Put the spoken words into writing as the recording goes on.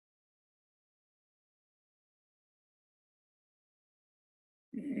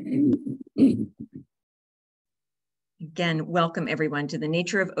Again, welcome everyone to The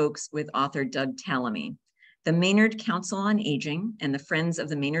Nature of Oaks with author Doug Tallamy. The Maynard Council on Aging and the Friends of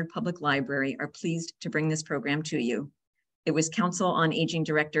the Maynard Public Library are pleased to bring this program to you. It was Council on Aging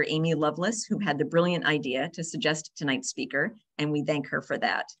Director Amy Lovelace who had the brilliant idea to suggest tonight's speaker, and we thank her for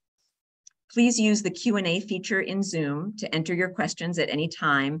that. Please use the Q&A feature in Zoom to enter your questions at any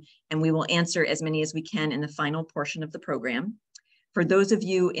time, and we will answer as many as we can in the final portion of the program. For those of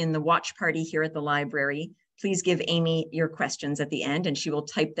you in the watch party here at the library, please give Amy your questions at the end and she will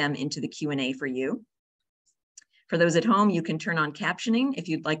type them into the Q&A for you. For those at home, you can turn on captioning if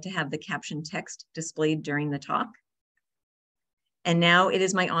you'd like to have the caption text displayed during the talk. And now it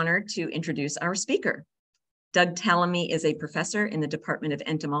is my honor to introduce our speaker. Doug Tallamy is a professor in the Department of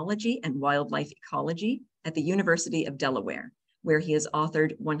Entomology and Wildlife Ecology at the University of Delaware, where he has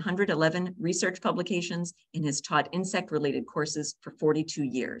authored 111 research publications and has taught insect-related courses for 42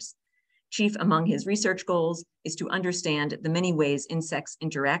 years. Chief among his research goals is to understand the many ways insects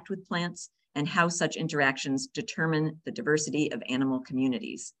interact with plants and how such interactions determine the diversity of animal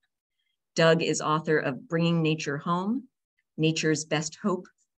communities. Doug is author of Bringing Nature Home, Nature's Best Hope,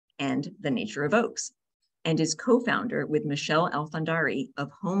 and The Nature of Oaks, and is co-founder with Michelle Alfandari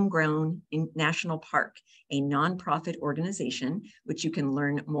of Homegrown National Park, a nonprofit organization, which you can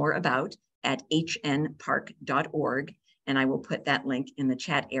learn more about at hnpark.org, and I will put that link in the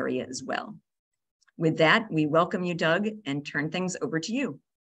chat area as well. With that, we welcome you, Doug, and turn things over to you.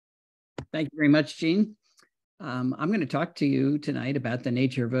 Thank you very much, Jean. I'm going to talk to you tonight about the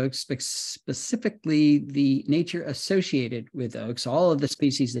nature of oaks, specifically the nature associated with oaks, all of the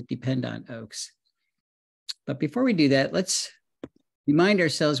species that depend on oaks. But before we do that, let's remind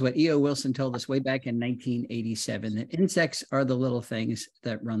ourselves what E.O. Wilson told us way back in 1987, that insects are the little things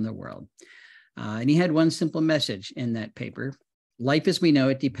that run the world. And he had one simple message in that paper: life as we know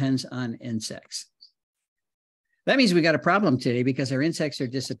it depends on insects. That means we got a problem today because our insects are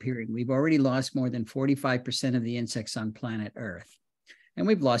disappearing. We've already lost more than 45% of the insects on planet Earth. And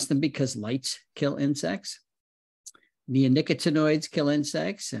we've lost them because lights kill insects. Neonicotinoids kill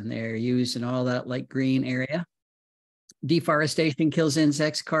insects, and they're used in all that light green area. Deforestation kills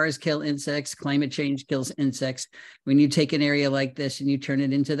insects, cars kill insects, climate change kills insects. When you take an area like this and you turn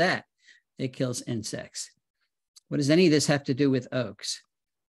it into that, it kills insects. What does any of this have to do with oaks?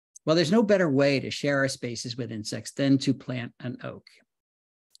 Well, there's no better way to share our spaces with insects than to plant an oak.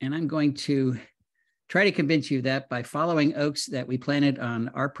 And I'm going to try to convince you that by following oaks that we planted on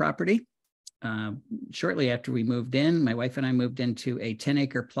our property. Shortly after we moved in, my wife and I moved into a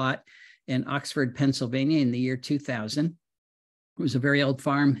 10-acre plot in Oxford, Pennsylvania in the year 2000. It was a very old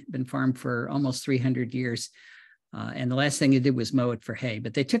farm, been farmed for almost 300 years. And the last thing they did was mow it for hay,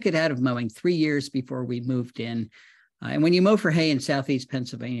 but they took it out of mowing 3 years before we moved in. And when you mow for hay in Southeast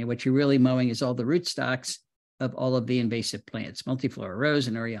Pennsylvania, what you're really mowing is all the rootstocks of all of the invasive plants: multiflora rose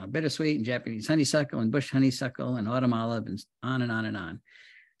and Oriental bittersweet and Japanese honeysuckle and bush honeysuckle and autumn olive and on and on and on.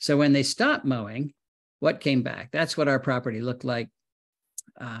 So when they stopped mowing, what came back? That's what our property looked like.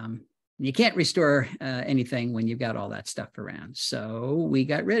 You can't restore anything when you've got all that stuff around. So we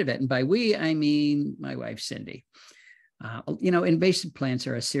got rid of it. And by we, I mean my wife, Cindy. Invasive plants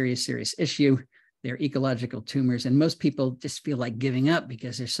are a serious, serious issue. They're ecological tumors. And most people just feel like giving up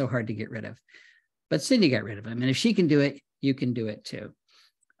because they're so hard to get rid of. But Cindy got rid of them. And if she can do it, you can do it too.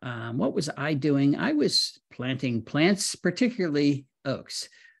 What was I doing? I was planting plants, particularly oaks.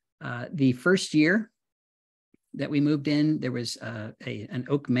 The first year that we moved in, there was an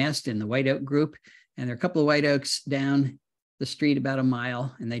oak mast in the white oak group, and there are a couple of white oaks down the street about a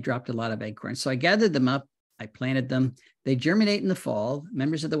mile, and they dropped a lot of acorns. So I gathered them up, I planted them. They germinate in the fall.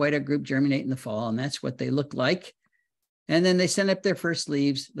 Members of the white oak group germinate in the fall, and that's what they look like. And then they send up their first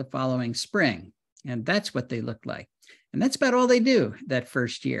leaves the following spring, and that's what they look like. And that's about all they do that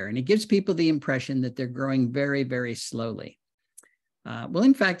first year. And it gives people the impression that they're growing very, very slowly. Well,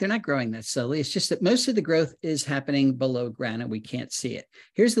 in fact, they're not growing that slowly. It's just that most of the growth is happening below ground and we can't see it.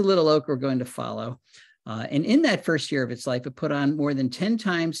 Here's the little oak we're going to follow. And in that first year of its life, it put on more than 10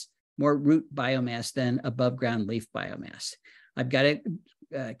 times more root biomass than above ground leaf biomass. I've got it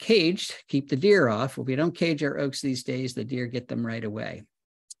caged, keep the deer off. If we don't cage our oaks these days, the deer get them right away.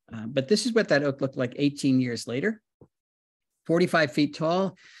 But this is what that oak looked like 18 years later. 45 feet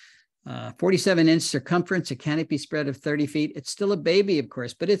tall, 47-inch circumference, a canopy spread of 30 feet. It's still a baby, of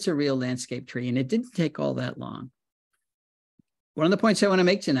course, but it's a real landscape tree, and it didn't take all that long. One of the points I want to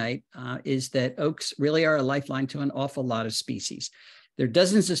make tonight is that oaks really are a lifeline to an awful lot of species. There are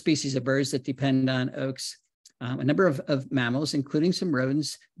dozens of species of birds that depend on oaks, a number of mammals, including some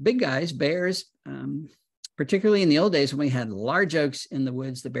rodents, big guys, bears, particularly in the old days when we had large oaks in the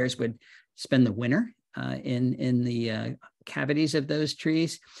woods. The bears would spend the winter in the cavities of those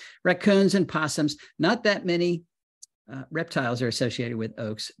trees. Raccoons and possums, not that many reptiles are associated with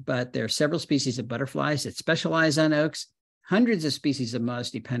oaks, but there are several species of butterflies that specialize on oaks. Hundreds of species of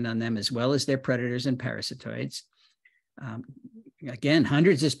moths depend on them, as well as their predators and parasitoids. Again,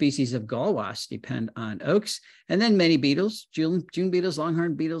 hundreds of species of gall wasps depend on oaks, and then many beetles, June beetles,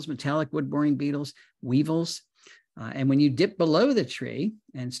 longhorn beetles, metallic wood-boring beetles, weevils. And when you dip below the tree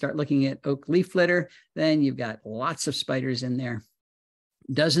and start looking at oak leaf litter, then you've got lots of spiders in there,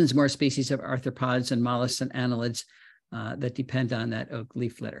 dozens more species of arthropods and mollusks and annelids that depend on that oak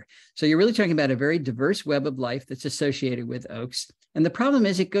leaf litter. So you're really talking about a very diverse web of life that's associated with oaks. And the problem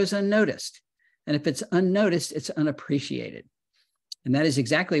is it goes unnoticed. And if it's unnoticed, it's unappreciated. And that is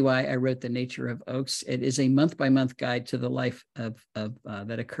exactly why I wrote The Nature of Oaks. It is a month-by-month guide to the life of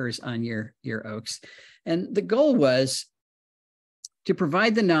that occurs on your oaks. And the goal was to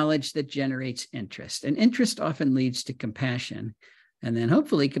provide the knowledge that generates interest. And interest often leads to compassion. And then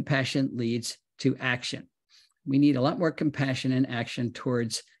hopefully compassion leads to action. We need a lot more compassion and action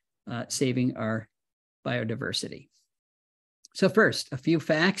towards saving our biodiversity. So first, a few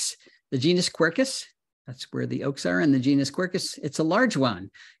facts. The genus Quercus, that's where the oaks are in the genus Quercus. It's a large one,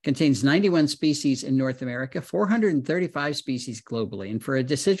 contains 91 species in North America, 435 species globally. And for a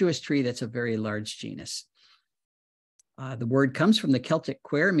deciduous tree, that's a very large genus. The word comes from the Celtic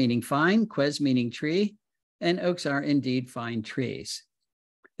quer, meaning fine, ques meaning tree, and oaks are indeed fine trees.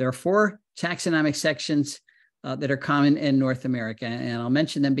 There are 4 taxonomic sections that are common in North America, and I'll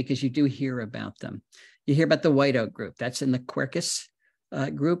mention them because you do hear about them. You hear about the white oak group, that's in the Quercus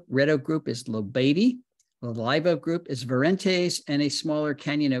group. Red oak group is Lobate. The live oak group is Verentes, and a smaller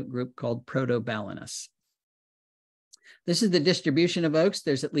canyon oak group called Protobalanus. This is the distribution of oaks.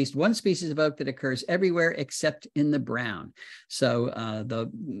 There's at least one species of oak that occurs everywhere except in the brown. So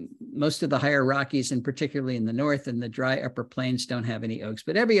most of the higher Rockies, and particularly in the north and the dry upper plains, don't have any oaks,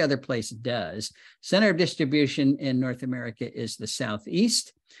 but every other place does. Center of distribution in North America is the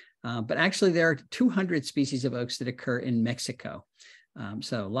southeast, but actually there are 200 species of oaks that occur in Mexico.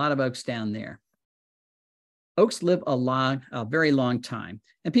 So a lot of oaks down there. Oaks live a very long time,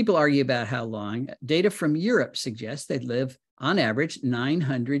 and people argue about how long. Data from Europe suggests they live, on average,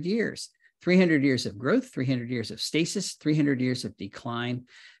 900 years. 300 years of growth, 300 years of stasis, 300 years of decline.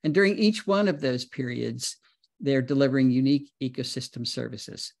 And during each one of those periods, they're delivering unique ecosystem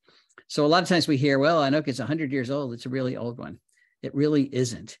services. So a lot of times we hear, well, an oak is 100 years old. It's a really old one. It really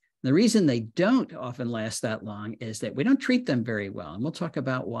isn't. The reason they don't often last that long is that we don't treat them very well. And we'll talk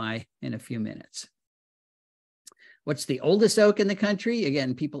about why in a few minutes. What's the oldest oak in the country?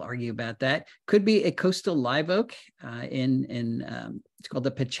 Again, people argue about that. Could be a coastal live oak it's called the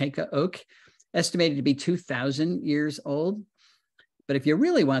Pacheco oak, estimated to be 2,000 years old. But if you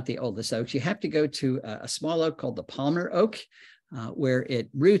really want the oldest oaks, you have to go to a small oak called the Palmer oak, where it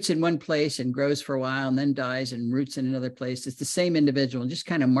roots in one place and grows for a while and then dies and roots in another place. It's the same individual and just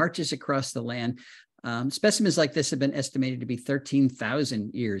kind of marches across the land. Specimens like this have been estimated to be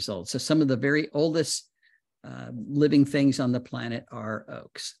 13,000 years old. So some of the very oldest living things on the planet are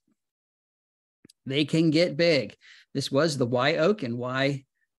oaks. They can get big. This was the Y oak in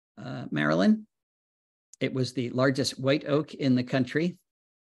Maryland. It was the largest white oak in the country.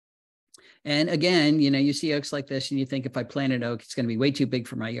 And again, you see oaks like this and you think if I plant an oak, it's going to be way too big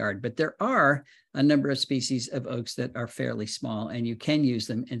for my yard. But there are a number of species of oaks that are fairly small, and you can use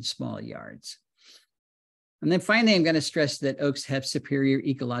them in small yards. And then finally, I'm going to stress that oaks have superior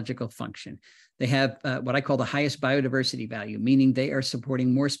ecological function. They have what I call the highest biodiversity value, meaning they are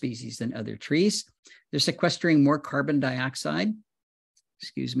supporting more species than other trees. They're sequestering more carbon dioxide.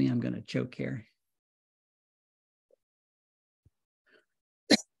 Excuse me, I'm going to choke here.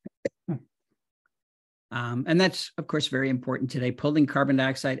 And that's, of course, very important today, pulling carbon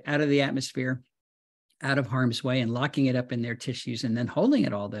dioxide out of the atmosphere, out of harm's way, and locking it up in their tissues and then holding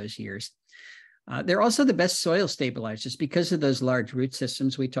it all those years. They're also the best soil stabilizers because of those large root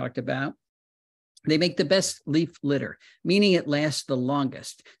systems we talked about. They make the best leaf litter, meaning it lasts the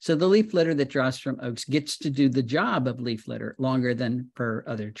longest. So the leaf litter that draws from oaks gets to do the job of leaf litter longer than for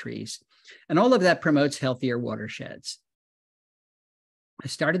other trees. And all of that promotes healthier watersheds. I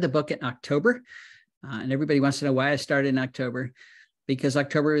started the book in October, and everybody wants to know why I started in October, because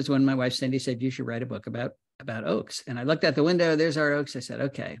October is when my wife Cindy said, you should write a book about oaks. And I looked out the window, there's our oaks. I said,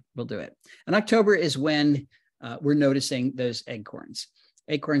 okay, we'll do it. And October is when we're noticing those acorns.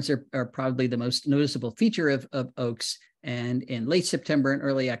 Acorns are probably the most noticeable feature of oaks. And in late September and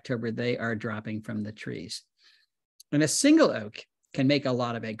early October, they are dropping from the trees. And a single oak can make a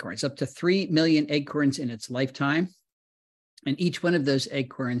lot of acorns, up to 3 million acorns in its lifetime. And each one of those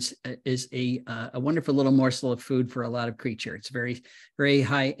acorns is a wonderful little morsel of food for a lot of creatures. It's very, very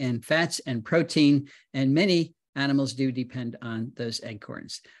high in fats and protein, and many animals do depend on those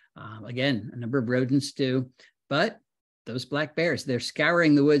acorns. Again, a number of rodents do, but those black bears, they're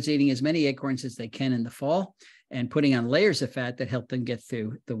scouring the woods, eating as many acorns as they can in the fall and putting on layers of fat that help them get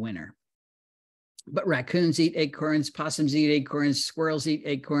through the winter. But raccoons eat acorns, possums eat acorns, squirrels eat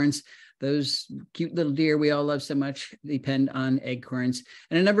acorns. Those cute little deer we all love so much depend on acorns.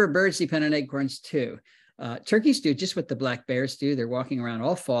 And a number of birds depend on acorns too. Turkeys do just what the black bears do. They're walking around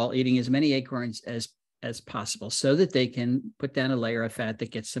all fall, eating as many acorns as possible so that they can put down a layer of fat that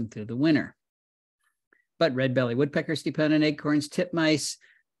gets them through the winter. But red-bellied woodpeckers depend on acorns, titmice,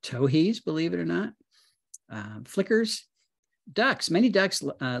 towhees, believe it or not, flickers, ducks. Many ducks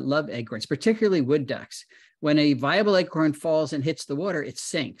love acorns, particularly wood ducks. When a viable acorn falls and hits the water, it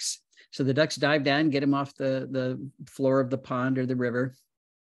sinks. So the ducks dive down, get them off the floor of the pond or the river,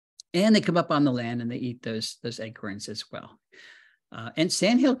 and they come up on the land and they eat those acorns as well. And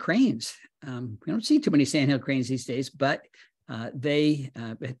sandhill cranes. We don't see too many sandhill cranes these days, but they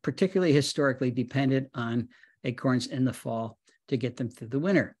particularly historically depended on acorns in the fall to get them through the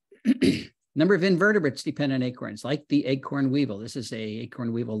winter. Number of invertebrates depend on acorns, like the acorn weevil. This is a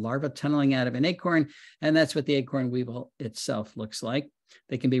acorn weevil larva tunneling out of an acorn, and that's what the acorn weevil itself looks like.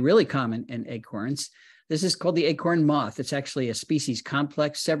 They can be really common in acorns. This is called the acorn moth. It's actually a species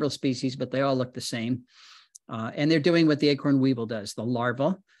complex, several species, but they all look the same. And they're doing what the acorn weevil does. The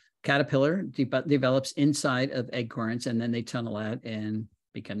larva caterpillar develops inside of acorns, and then they tunnel out and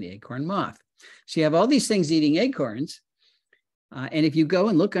become the acorn moth. So you have all these things eating acorns. And if you go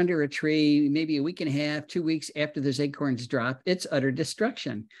and look under a tree, maybe a week and a half, 2 weeks after those acorns drop, it's utter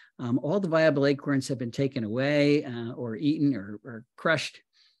destruction. All the viable acorns have been taken away or eaten or crushed.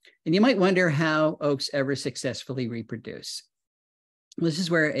 And you might wonder how oaks ever successfully reproduce. This is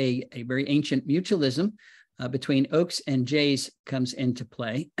where a very ancient mutualism between oaks and jays comes into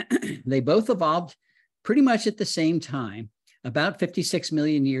play. They both evolved pretty much at the same time, about 56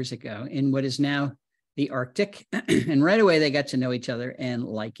 million years ago, in what is now the Arctic, and right away they got to know each other and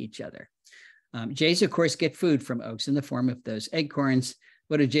like each other. Jays, of course, get food from oaks in the form of those acorns.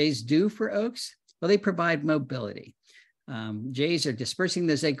 What do jays do for oaks? Well, they provide mobility. Jays are dispersing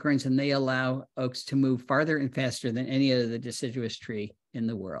those acorns, and they allow oaks to move farther and faster than any other deciduous tree in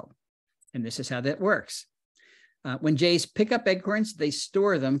the world. And this is how that works. When jays pick up acorns, they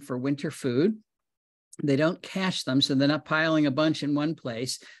store them for winter food. They don't cache them, so they're not piling a bunch in one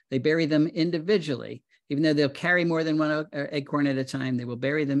place. They bury them individually. Even though they'll carry more than one acorn at a time, they will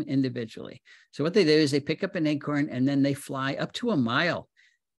bury them individually. So what they do is they pick up an acorn and then they fly up to a mile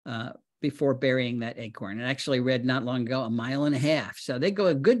before burying that acorn. And I actually read not long ago, 1.5 miles. So they go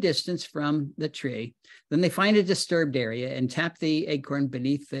a good distance from the tree. Then they find a disturbed area and tap the acorn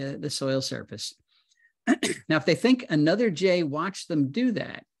beneath the soil surface. Now, if they think another jay watched them do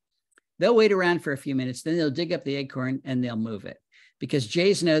that, they'll wait around for a few minutes, then they'll dig up the acorn and they'll move it, because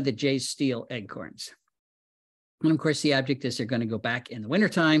jays know that jays steal acorns. And of course, the object is they're going to go back in the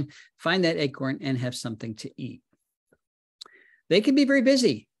wintertime, find that acorn, and have something to eat. They can be very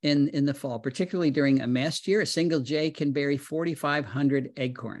busy in the fall, particularly during a mast year. A single jay can bury 4,500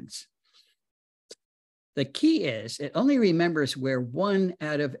 acorns. The key is it only remembers where 1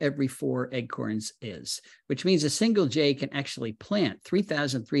 out of every 4 acorns is, which means a single jay can actually plant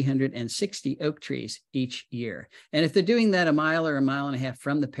 3,360 oak trees each year. And if they're doing that 1 mile or 1.5 miles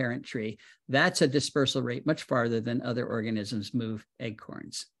from the parent tree, that's a dispersal rate much farther than other organisms move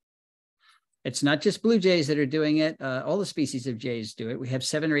acorns. It's not just blue jays that are doing it. All the species of jays do it. We have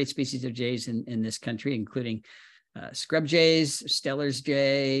 7 or 8 species of jays in this country, including scrub jays, Steller's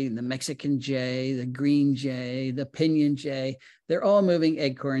jay, the Mexican jay, the green jay, the pinyon jay. They're all moving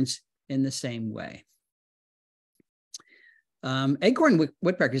acorns in the same way. Acorn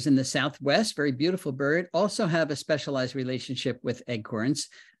woodpeckers in the Southwest, very beautiful bird, also have a specialized relationship with acorns.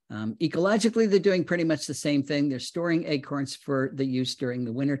 Ecologically, they're doing pretty much the same thing. They're storing acorns for the use during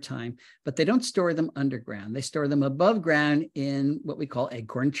the wintertime, but they don't store them underground. They store them above ground in what we call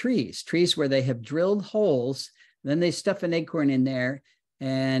acorn trees, trees where they have drilled holes. Then they stuff an acorn in there,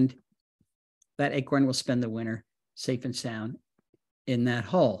 and that acorn will spend the winter safe and sound in that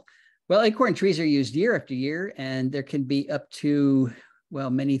hole. Well, acorn trees are used year after year, and there can be up to, well,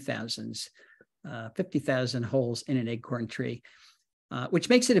 many thousands, 50,000 holes in an acorn tree, which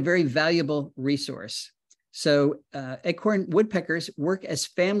makes it a very valuable resource. So acorn woodpeckers work as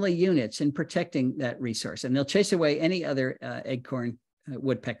family units in protecting that resource, and they'll chase away any other acorn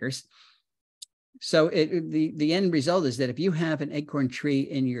woodpeckers. So the end result is that if you have an acorn tree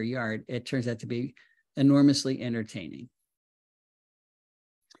in your yard, it turns out to be enormously entertaining.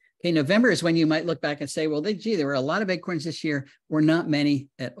 Okay, November is when you might look back and say, well, gee, there were a lot of acorns this year, or not many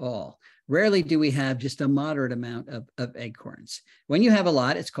at all. Rarely do we have just a moderate amount of acorns. When you have a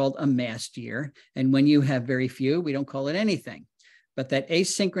lot, it's called a mast year. And when you have very few, we don't call it anything. But that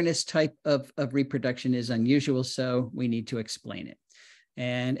asynchronous type of reproduction is unusual, so we need to explain it.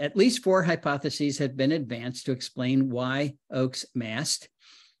 And at least 4 hypotheses have been advanced to explain why oaks mast: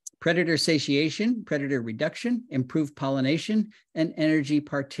 predator satiation, predator reduction, improved pollination, and energy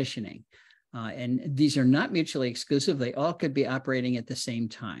partitioning. And these are not mutually exclusive. They all could be operating at the same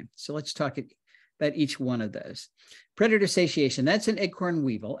time. So let's talk about each one of those. Predator satiation, that's an acorn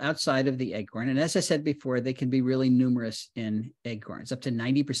weevil outside of the acorn. And as I said before, they can be really numerous in acorns. Up to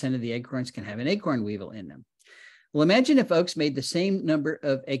 90% of the acorns can have an acorn weevil in them. Well, imagine if oaks made the same number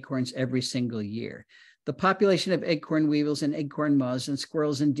of acorns every single year. The population of acorn weevils and acorn moths and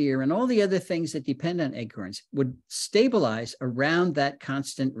squirrels and deer and all the other things that depend on acorns would stabilize around that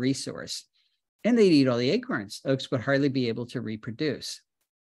constant resource. And they'd eat all the acorns. Oaks would hardly be able to reproduce.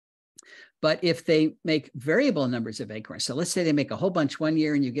 But if they make variable numbers of acorns, so let's say they make a whole bunch one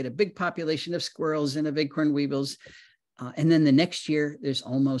year and you get a big population of squirrels and of acorn weevils, and then the next year there's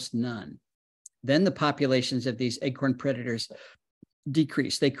almost none. Then the populations of these acorn predators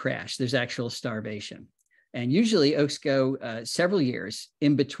decrease, they crash, there's actual starvation. And usually oaks go several years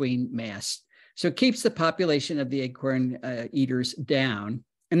in between masts. So it keeps the population of the acorn eaters down.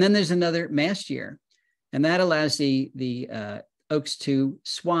 And then there's another mast year. And that allows the oaks to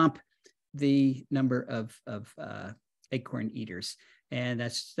swamp the number of acorn eaters. And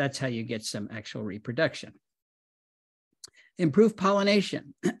that's how you get some actual reproduction. Improved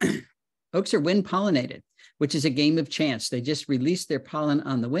pollination. Oaks are wind pollinated, which is a game of chance. They just release their pollen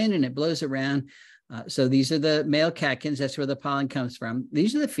on the wind and it blows around. So these are the male catkins. That's where the pollen comes from.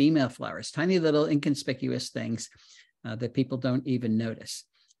 These are the female flowers, tiny little inconspicuous things that people don't even notice.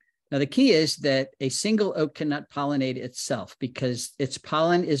 Now, the key is that a single oak cannot pollinate itself because its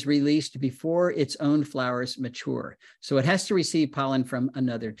pollen is released before its own flowers mature. So it has to receive pollen from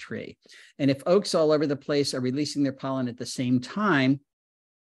another tree. And if oaks all over the place are releasing their pollen at the same time,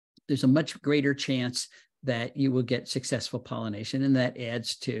 there's a much greater chance that you will get successful pollination, and that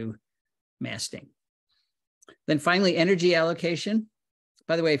adds to masting. Then finally, energy allocation.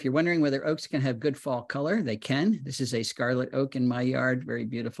 By the way, if you're wondering whether oaks can have good fall color, they can. This is a scarlet oak in my yard, very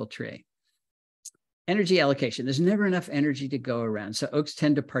beautiful tree. Energy allocation, there's never enough energy to go around. So oaks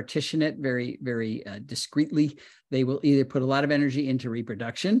tend to partition it very, very discreetly. They will either put a lot of energy into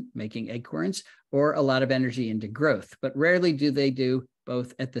reproduction, making acorns, or a lot of energy into growth, but rarely do they do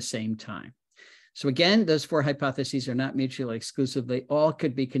both at the same time. So again, those 4 hypotheses are not mutually exclusive. They all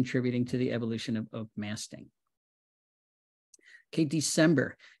could be contributing to the evolution of oak masting. Okay,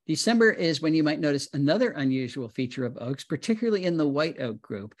 December. December is when you might notice another unusual feature of oaks, particularly in the white oak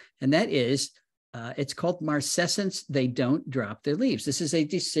group, and that is it's called marcescence. They don't drop their leaves. This is a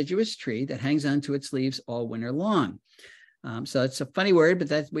deciduous tree that hangs onto its leaves all winter long. So it's a funny word,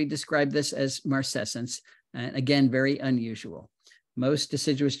 but we describe this as marcescence. And again, very unusual. Most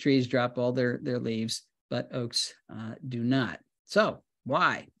deciduous trees drop all their leaves, but oaks do not. So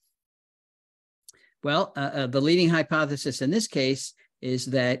why? Well, the leading hypothesis in this case is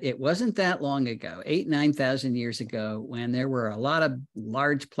that it wasn't that long ago, 8,000–9,000 years ago, when there were a lot of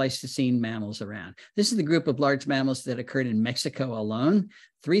large Pleistocene mammals around. This is the group of large mammals that occurred in Mexico alone.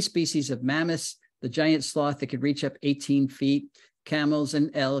 3 species of mammoths, the giant sloth that could reach up 18 feet, camels and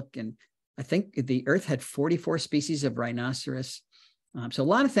elk, and I think the Earth had 44 species of rhinoceros. So a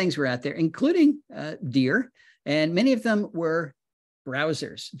lot of things were out there, including deer, and many of them were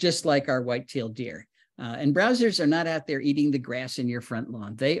browsers, just like our white-tailed deer. And browsers are not out there eating the grass in your front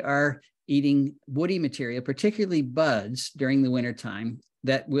lawn. They are eating woody material, particularly buds during the wintertime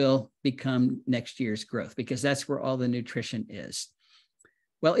that will become next year's growth because that's where all the nutrition is.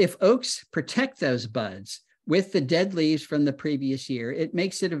 Well, if oaks protect those buds with the dead leaves from the previous year, it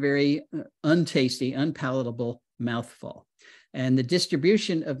makes it a very untasty, unpalatable mouthful. And the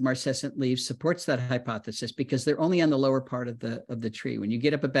distribution of marcescent leaves supports that hypothesis because they're only on the lower part of the tree. When you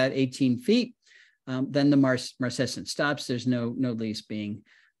get up about 18 feet, then the marcescent stops. There's no leaves being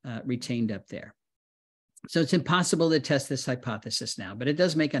retained up there. So it's impossible to test this hypothesis now, but it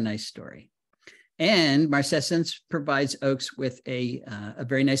does make a nice story. And marcescence provides oaks with a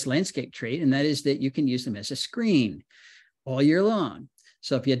very nice landscape trait, and that is that you can use them as a screen all year long.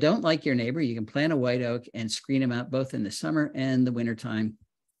 So if you don't like your neighbor, you can plant a white oak and screen them out both in the summer and the wintertime,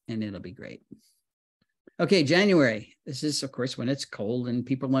 and it'll be great. Okay, January. This is, of course, when it's cold and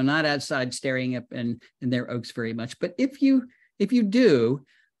people are not outside staring up in their oaks very much. But if you do,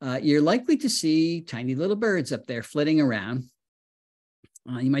 you're likely to see tiny little birds up there flitting around.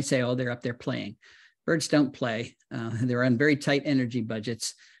 You might say, oh, they're up there playing. Birds don't play. They're on very tight energy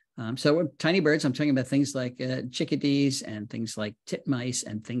budgets. So tiny birds, I'm talking about things like chickadees and things like titmice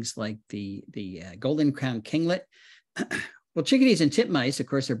and things like the golden crowned kinglet. Well, chickadees and titmice, of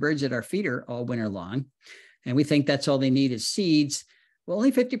course, are birds that are feeder all winter long. And we think that's all they need is seeds. Well,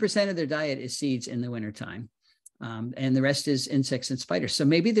 only 50% of their diet is seeds in the wintertime. And the rest is insects and spiders. So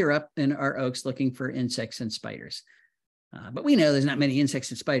maybe they're up in our oaks looking for insects and spiders. But we know there's not many insects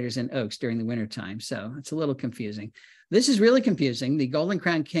and spiders in oaks during the wintertime. So it's a little confusing. This is really confusing, the golden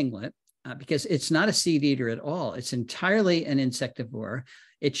crowned kinglet, because it's not a seed eater at all. It's entirely an insectivore.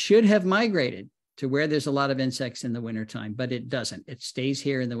 It should have migrated to where there's a lot of insects in the wintertime, but it doesn't. It stays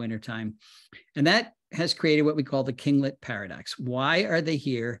here in the wintertime. And that has created what we call the kinglet paradox. Why are they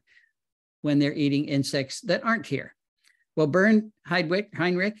here when they're eating insects that aren't here? Well, Bernd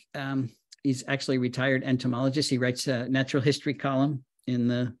Heinrich, he's actually a retired entomologist. He writes a natural history column in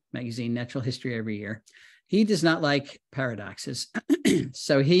the magazine Natural History every year. He does not like paradoxes.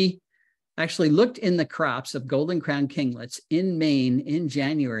 So he actually looked in the crops of golden crowned kinglets in Maine in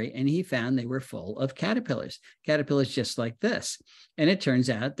January, and he found they were full of caterpillars just like this. And it turns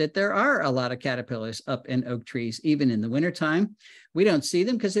out that there are a lot of caterpillars up in oak trees, even in the wintertime. We don't see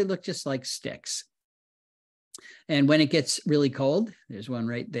them because they look just like sticks. And when it gets really cold, there's one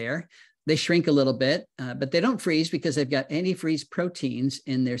right there, they shrink a little bit, but they don't freeze because they've got antifreeze proteins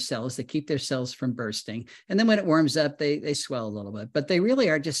in their cells that keep their cells from bursting. And then when it warms up, they swell a little bit, but they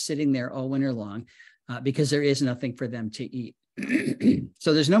really are just sitting there all winter long because there is nothing for them to eat.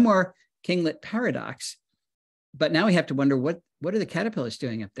 So there's no more kinglet paradox, but now we have to wonder, what are the caterpillars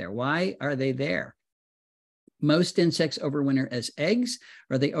doing up there? Why are they there? Most insects overwinter as eggs,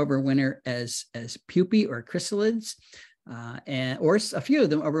 or they overwinter as pupae or chrysalids. Or a few of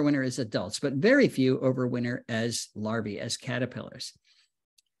them overwinter as adults, but very few overwinter as larvae, as caterpillars.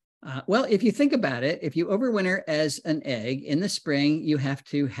 Well, if you think about it, if you overwinter as an egg in the spring, you have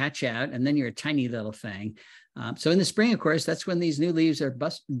to hatch out, and then you're a tiny little thing. So in the spring, of course, that's when these new leaves are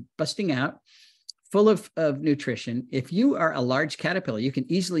busting out, full of nutrition. If you are a large caterpillar, you can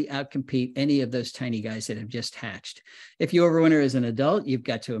easily outcompete any of those tiny guys that have just hatched. If you overwinter as an adult, you've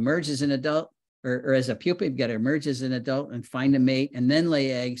got to emerge as an adult. Or as a pupa, you've got to emerge as an adult and find a mate and then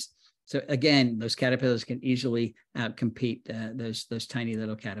lay eggs. So again, those caterpillars can easily outcompete those tiny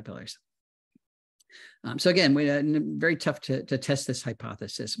little caterpillars. So again, very tough to test this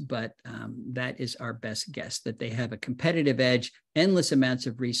hypothesis, but that is our best guess, that they have a competitive edge, endless amounts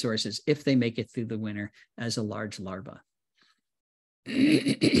of resources if they make it through the winter as a large larva.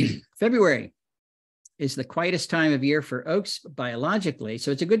 February is the quietest time of year for oaks biologically, so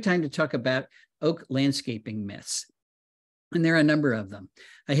it's a good time to talk about oak landscaping myths. And there are a number of them.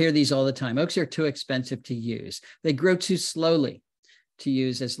 I hear these all the time. Oaks are too expensive to use. They grow too slowly to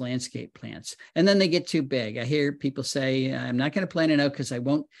use as landscape plants. And then they get too big. I hear people say, I'm not going to plant an oak because I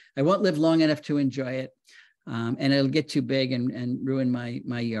won't live long enough to enjoy it. And it'll get too big and ruin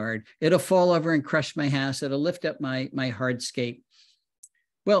my yard. It'll fall over and crush my house. It'll lift up my hardscape.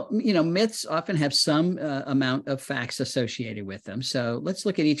 Well, myths often have some amount of facts associated with them. So let's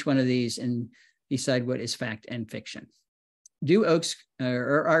look at each one of these and decide what is fact and fiction. Do oaks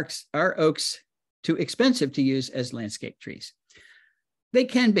are oaks too expensive to use as landscape trees? They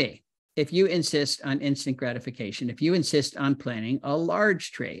can be if you insist on instant gratification, if you insist on planting a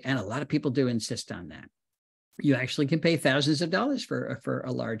large tree, and a lot of people do insist on that. You actually can pay thousands of dollars for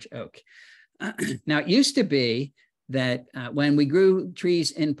a large oak. Now, it used to be that when we grew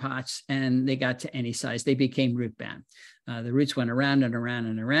trees in pots and they got to any size, they became root bound. The roots went around and around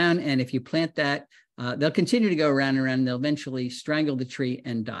and around. And if you plant that, they'll continue to go around and around. And they'll eventually strangle the tree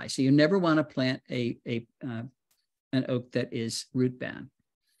and die. So you never want to plant an oak that is root bound.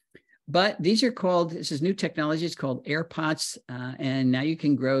 But these are called, this is new technology, it's called air pots. And now you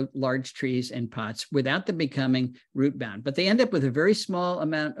can grow large trees in pots without them becoming root bound. But they end up with a very small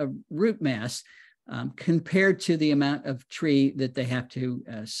amount of root mass compared to the amount of tree that they have to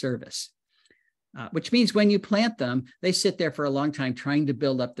service, which means when you plant them, they sit there for a long time trying to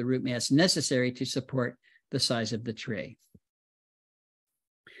build up the root mass necessary to support the size of the tree.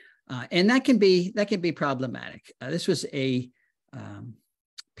 And that can be problematic. This was a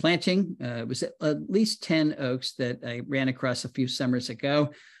planting. It was at least 10 oaks that I ran across a few summers ago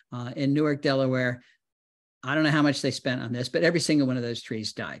in Newark, Delaware. I don't know how much they spent on this, but every single one of those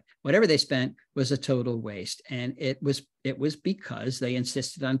trees died. Whatever they spent was a total waste. And it was because they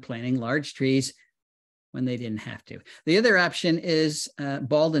insisted on planting large trees when they didn't have to. The other option is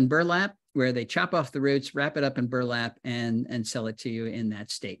balled and burlap, where they chop off the roots, wrap it up in burlap, and sell it to you in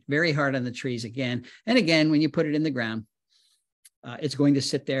that state. Very hard on the trees again. And again, when you put it in the ground, it's going to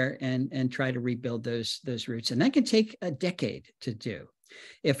sit there and try to rebuild those roots. And that can take a decade to do.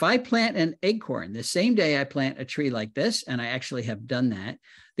 If I plant an acorn the same day I plant a tree like this, and I actually have done that,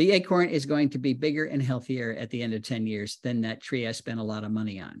 the acorn is going to be bigger and healthier at the end of 10 years than that tree I spent a lot of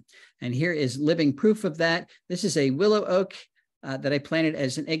money on. And here is living proof of that. This is a willow oak that I planted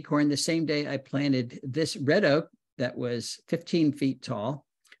as an acorn the same day I planted this red oak that was 15 feet tall.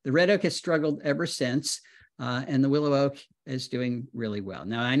 The red oak has struggled ever since, and the willow oak is doing really well.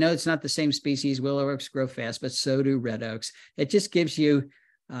 Now, I know it's not the same species. Willow oaks grow fast, but so do red oaks. It just gives you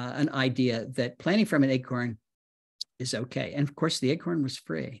an idea that planting from an acorn is okay. And of course, the acorn was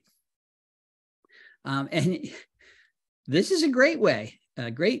free. And this is a great way,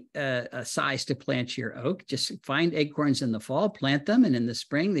 a great size to plant your oak. Just find acorns in the fall, plant them, and in the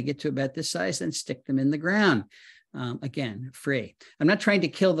spring, they get to about this size, then stick them in the ground. Again, free. I'm not trying to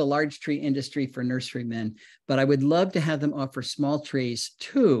kill the large tree industry for nurserymen, but I would love to have them offer small trees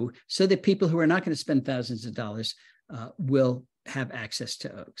too, so that people who are not going to spend thousands of dollars will have access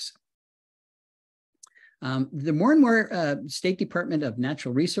to oaks. The more and more State Department of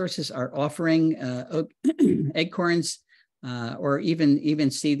Natural Resources are offering oak acorns or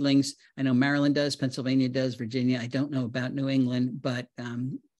even seedlings. I know Maryland does, Pennsylvania does, Virginia. I don't know about New England, but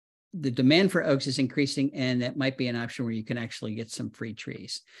the demand for oaks is increasing, and that might be an option where you can actually get some free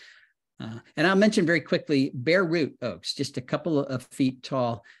trees. And I'll mention very quickly, bare root oaks, just a couple of feet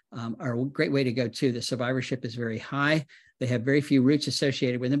tall, are a great way to go too. The survivorship is very high. They have very few roots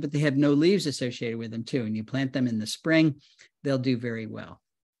associated with them, but they have no leaves associated with them too. And you plant them in the spring, they'll do very well.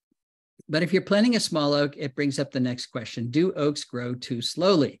 But if you're planting a small oak, it brings up the next question. Do oaks grow too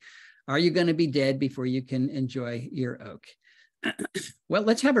slowly? Are you going to be dead before you can enjoy your oak? Well,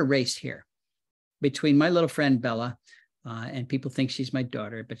 let's have a race here between my little friend Bella, and people think she's my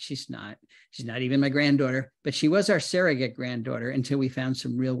daughter, but she's not. She's not even my granddaughter, but she was our surrogate granddaughter until we found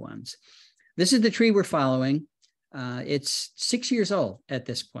some real ones. This is the tree we're following. It's 6 years old at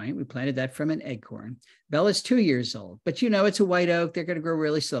this point. We planted that from an acorn. Bella's 2 years old, but you know, it's a white oak. They're going to grow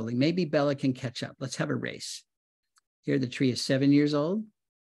really slowly. Maybe Bella can catch up. Let's have a race. Here, the tree is 7 years old,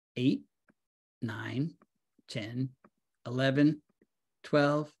 8, 9, 10, 11,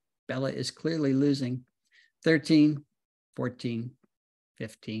 12. Bella is clearly losing. 13, 14,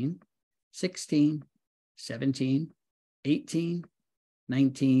 15, 16, 17, 18,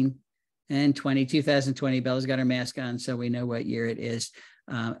 19, and 20. 2020, Bella's got her mask on, so we know what year it is.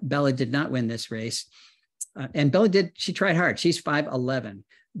 Bella did not win this race. And Bella she tried hard. She's 5'11",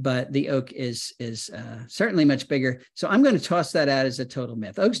 but the oak is certainly much bigger. So I'm going to toss that out as a total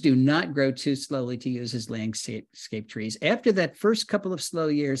myth. Oaks do not grow too slowly to use as landscape trees. After that first couple of slow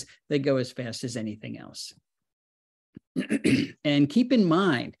years, they go as fast as anything else. And keep in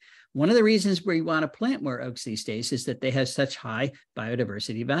mind, one of the reasons we want to plant more oaks these days is that they have such high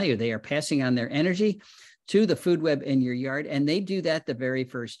biodiversity value. They are passing on their energy to the food web in your yard, and they do that the very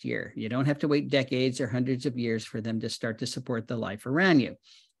first year. You don't have to wait decades or hundreds of years for them to start to support the life around you.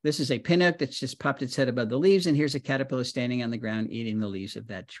 This is a pin oak that's just popped its head above the leaves, and here's a caterpillar standing on the ground eating the leaves of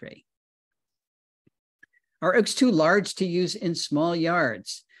that tree. Are oaks too large to use in small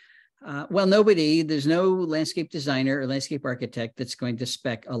yards? Well, there's no landscape designer or landscape architect that's going to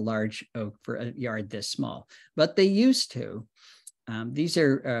spec a large oak for a yard this small, but they used to. This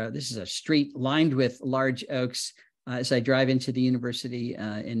is a street lined with large oaks as I drive into the university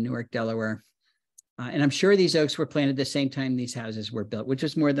in Newark, Delaware. And I'm sure these oaks were planted the same time these houses were built, which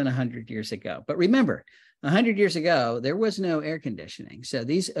was more than 100 years ago. But remember, 100 years ago, there was no air conditioning. So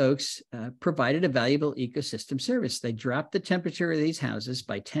these oaks provided a valuable ecosystem service. They dropped the temperature of these houses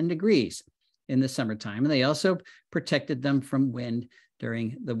by 10 degrees in the summertime, and they also protected them from wind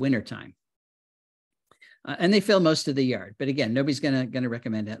during the wintertime. And they fill most of the yard. But again, nobody's going to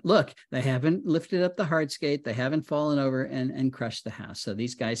recommend it. Look, they haven't lifted up the hardscape. They haven't fallen over and crushed the house. So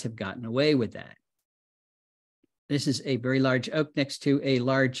these guys have gotten away with that. This is a very large oak next to a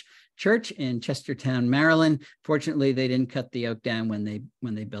large church in Chestertown, Maryland. Fortunately, they didn't cut the oak down when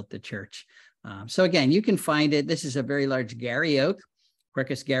they built the church. So again, you can find it. This is a very large Gary oak,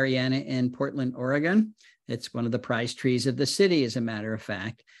 Quercus garryana in Portland, Oregon. It's one of the prized trees of the city, as a matter of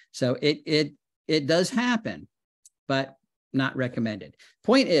fact. So it does happen, but not recommended.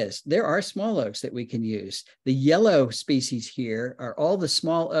 Point is, there are small oaks that we can use. The yellow species here are all the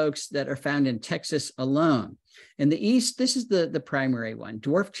small oaks that are found in Texas alone. In the east, this is the primary one,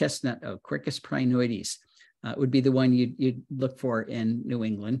 dwarf chestnut oak, Quercus prinoides, would be the one you'd look for in New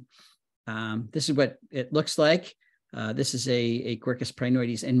England. This is what it looks like. This is a Quercus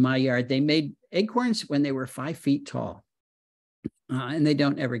prinoides in my yard. They made acorns when they were 5 feet tall, and they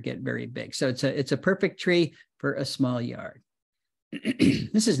don't ever get very big. So it's a perfect tree for a small yard.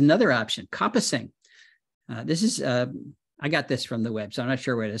 This is another option, coppicing. This is, I got this from the web, so I'm not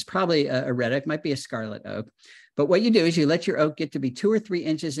sure what it is. Probably a red oak, might be a scarlet oak. But what you do is you let your oak get to be 2 or 3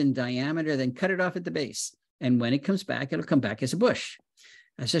 inches in diameter, then cut it off at the base. And when it comes back, it'll come back as a bush,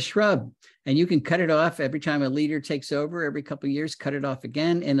 as a shrub. And you can cut it off every time a leader takes over, every couple of years, cut it off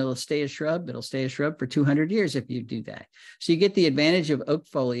again, and it'll stay a shrub. It'll stay a shrub for 200 years if you do that. So you get the advantage of oak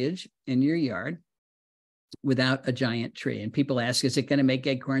foliage in your yard without a giant tree. And people ask, is it going to make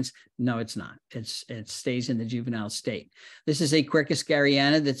acorns? No, it's not. It stays in the juvenile state. This is a Quercus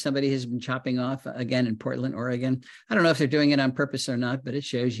garryana that somebody has been chopping off, again, in Portland, Oregon. I don't know if they're doing it on purpose or not, but it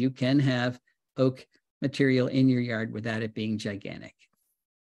shows you can have oak material in your yard without it being gigantic.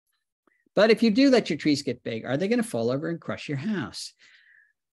 But if you do let your trees get big, are they going to fall over and crush your house?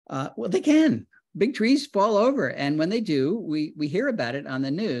 Well, they can. Big trees fall over. And when they do, we hear about it on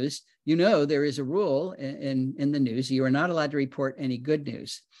the news. You know, there is a rule in the news. You are not allowed to report any good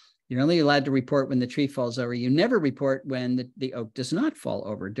news. You're only allowed to report when the tree falls over. You never report when the oak does not fall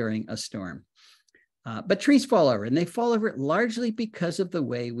over during a storm. But trees fall over, and they fall over largely because of the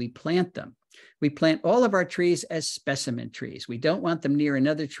way we plant them. We plant all of our trees as specimen trees. We don't want them near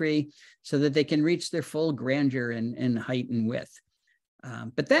another tree so that they can reach their full grandeur and height and width.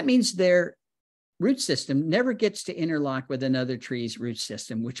 But that means their root system never gets to interlock with another tree's root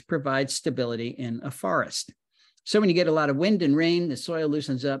system, which provides stability in a forest. So when you get a lot of wind and rain, the soil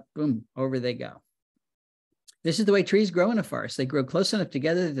loosens up, boom, over they go. This is the way trees grow in a forest. They grow close enough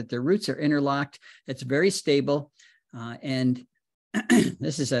together that their roots are interlocked. It's very stable. And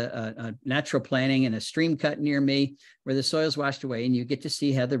this is a natural planting in a stream cut near me where the soil's washed away, and you get to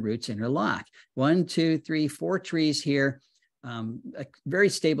see how the roots interlock. 1, 2, 3, 4 trees here. A very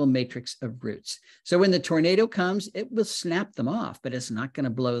stable matrix of roots. So when the tornado comes, it will snap them off, but it's not going to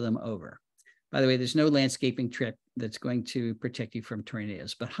blow them over. By the way, there's no landscaping trick that's going to protect you from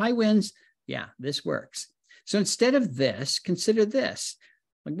tornadoes, but high winds, yeah, this works. So instead of this, consider this.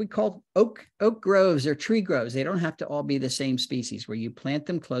 Like we call oak groves or tree groves. They don't have to all be the same species where you plant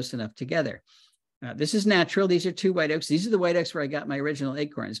them close enough together. This is natural. These are 2 white oaks. These are the white oaks where I got my original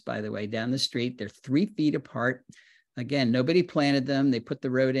acorns, by the way, down the street. They're 3 feet apart. Again, nobody planted them. They put the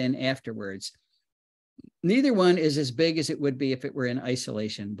road in afterwards. Neither one is as big as it would be if it were in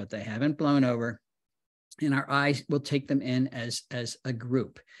isolation, but they haven't blown over. And our eyes will take them in as a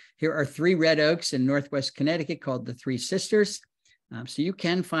group. Here are 3 red oaks in Northwest Connecticut called the 3 Sisters. So you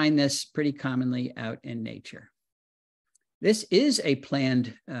can find this pretty commonly out in nature. This is a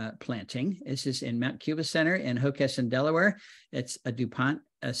planned planting. This is in Mount Cuba Center in Hockessin, Delaware. It's a DuPont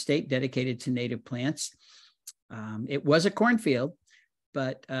estate dedicated to native plants. It was a cornfield,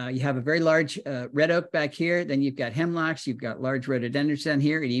 but you have a very large red oak back here. Then you've got hemlocks, you've got large rhododendrons down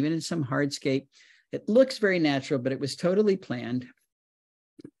here, and even in some hardscape. It looks very natural, but it was totally planned.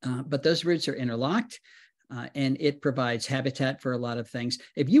 But those roots are interlocked, and it provides habitat for a lot of things.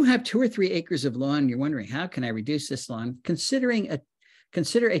 If you have 2 or 3 acres of lawn, you're wondering, how can I reduce this lawn? Consider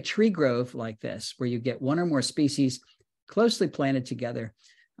a tree grove like this, where you get 1 or more species closely planted together.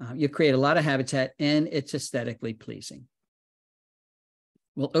 You create a lot of habitat, and it's aesthetically pleasing.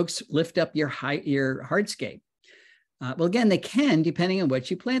 Will oaks lift up your hardscape? Well, again, they can, depending on what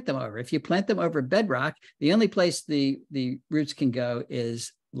you plant them over. If you plant them over bedrock, the only place the roots can go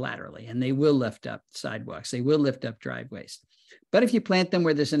is laterally, and they will lift up sidewalks. They will lift up driveways. But if you plant them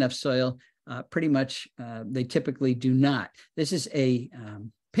where there's enough soil, pretty much they typically do not. This is a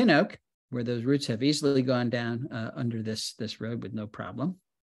pin oak where those roots have easily gone down under this road with no problem.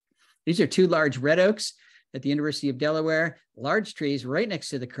 These are 2 large red oaks at the University of Delaware, large trees right next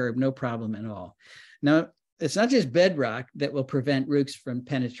to the curb, no problem at all. Now, it's not just bedrock that will prevent roots from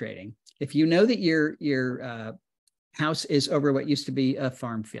penetrating. If you know that your house is over what used to be a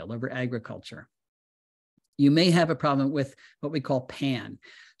farm field, over agriculture, you may have a problem with what we call pan.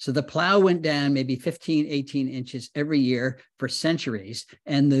 So the plow went down maybe 15, 18 inches every year for centuries,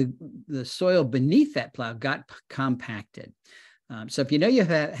 and the soil beneath that plow got compacted. So if you know you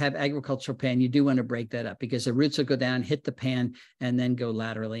have agricultural pan, you do want to break that up, because the roots will go down, hit the pan, and then go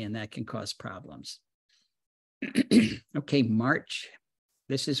laterally, and that can cause problems. Okay, March.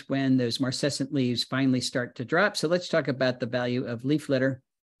 This is when those marcescent leaves finally start to drop. So let's talk about the value of leaf litter.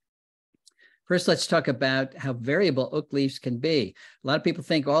 First, let's talk about how variable oak leaves can be. A lot of people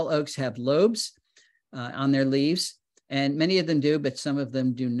think all oaks have lobes on their leaves, and many of them do, but some of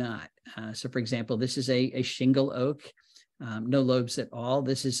them do not. So for example, this is a shingle oak. no lobes at all.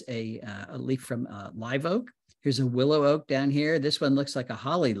 This is a leaf from live oak. Here's a willow oak down here. This one looks like a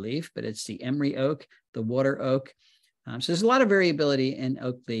holly leaf, but it's the emery oak, the water oak. So there's a lot of variability in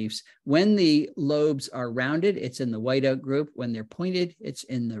oak leaves. When the lobes are rounded, it's in the white oak group. When they're pointed, it's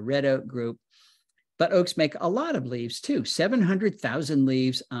in the red oak group. But oaks make a lot of leaves too, 700,000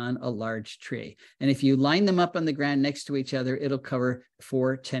 leaves on a large tree. And if you line them up on the ground next to each other, it'll cover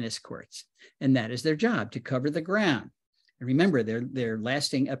 4 tennis courts. And that is their job, to cover the ground. And remember, they're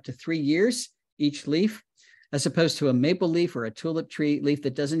lasting up to 3 years, each leaf, as opposed to a maple leaf or a tulip tree leaf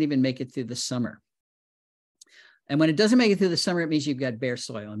that doesn't even make it through the summer. And when it doesn't make it through the summer, it means you've got bare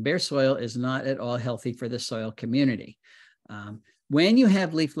soil. And bare soil is not at all healthy for the soil community. When you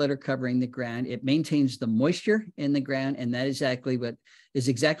have leaf litter covering the ground, it maintains the moisture in the ground. And that is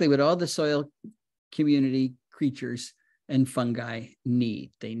exactly what all the soil community creatures and fungi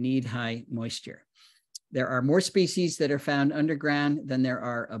need. They need high moisture. There are more species that are found underground than there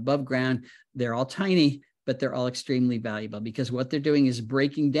are above ground. They're all tiny, but they're all extremely valuable because what they're doing is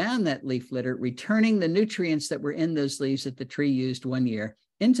breaking down that leaf litter, returning the nutrients that were in those leaves that the tree used one year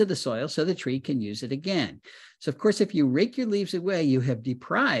into the soil so the tree can use it again. So of course, if you rake your leaves away, you have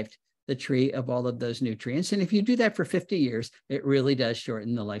deprived the tree of all of those nutrients. And if you do that for 50 years, it really does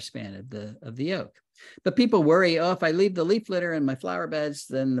shorten the lifespan of the oak. But people worry, oh, if I leave the leaf litter in my flower beds,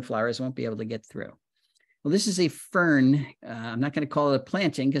 then the flowers won't be able to get through. Well, this is a fern. I'm not going to call it a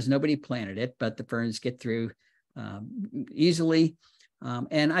planting because nobody planted it, but the ferns get through easily.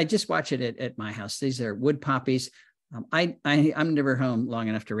 And I just watch it at my house. These are wood poppies. I'm never home long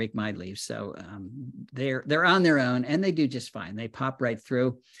enough to rake my leaves. So they're on their own and they do just fine. They pop right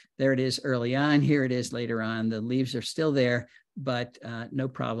through. There it is early on. Here it is later on. The leaves are still there, but no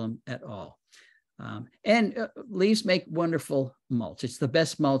problem at all. And leaves make wonderful mulch. It's the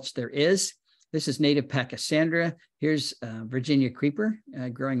best mulch there is. This is native Pachysandra. Here's Virginia creeper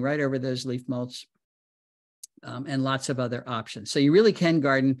growing right over those leaf mulch and lots of other options. So you really can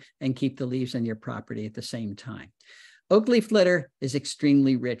garden and keep the leaves on your property at the same time. Oak leaf litter is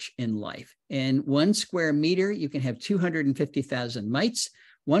extremely rich in life. In 1 square meter, you can have 250,000 mites,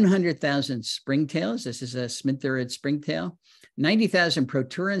 100,000 springtails. This is a Smintherid springtail, 90,000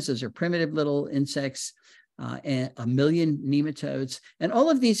 proturans. Those are primitive little insects. And 1 million nematodes. And all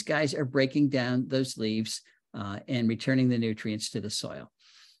of these guys are breaking down those leaves and returning the nutrients to the soil.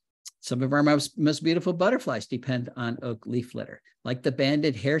 Some of our most beautiful butterflies depend on oak leaf litter, like the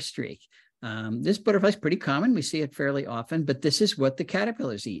banded hair streak. This butterfly is pretty common. We see it fairly often, but this is what the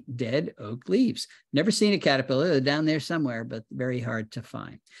caterpillars eat, dead oak leaves. Never seen a caterpillar. They're down there somewhere, but very hard to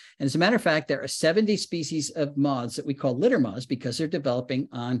find. And as a matter of fact, there are 70 species of moths that we call litter moths because they're developing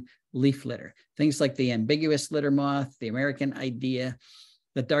on leaf litter. Things like the ambiguous litter moth, the American idea,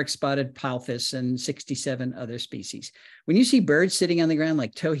 the dark-spotted palthus, and 67 other species. When you see birds sitting on the ground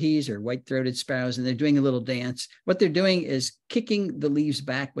like towhees or white-throated sparrows, and they're doing a little dance, what they're doing is kicking the leaves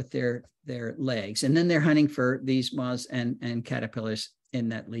back with their legs, and then they're hunting for these moths and caterpillars in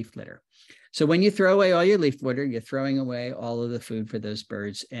that leaf litter. So when you throw away all your leaf litter, you're throwing away all of the food for those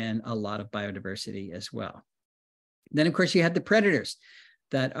birds and a lot of biodiversity as well. Then, of course, you have the predators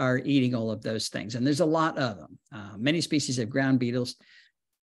that are eating all of those things, and there's a lot of them. Many species of ground beetles,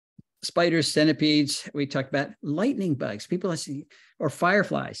 spiders, centipedes. We talked about lightning bugs. People see, or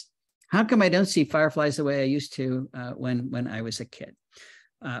fireflies. How come I don't see fireflies the way I used to when I was a kid?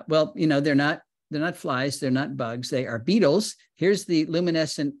 Well, you know, they're not flies. They're not bugs. They are beetles. Here's the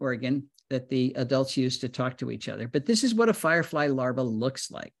luminescent organ that the adults use to talk to each other. But this is what a firefly larva looks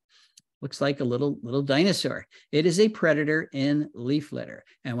like. Looks like a little dinosaur. It is a predator in leaf litter.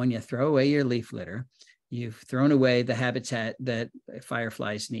 And when you throw away your leaf litter, you've thrown away the habitat that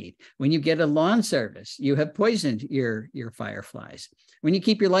fireflies need. When you get a lawn service, you have poisoned your fireflies. When you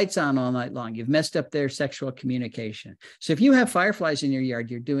keep your lights on all night long, you've messed up their sexual communication. So if you have fireflies in your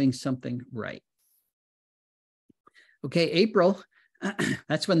yard, you're doing something right. Okay, April,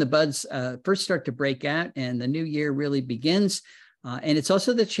 that's when the buds first start to break out and the new year really begins. And it's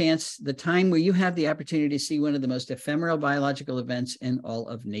also the time where you have the opportunity to see one of the most ephemeral biological events in all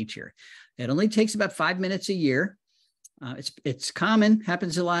of nature. It only takes about 5 minutes a year. It's common,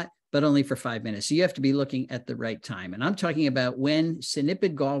 happens a lot, but only for 5 minutes. So you have to be looking at the right time. And I'm talking about when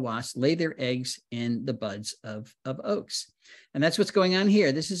cynipid gall wasps lay their eggs in the buds of oaks. And that's what's going on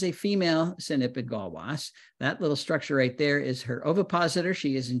here. This is a female cynipid gall wasp. That little structure right there is her ovipositor.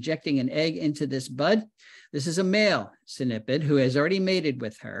 She is injecting an egg into this bud. This is a male cynipid who has already mated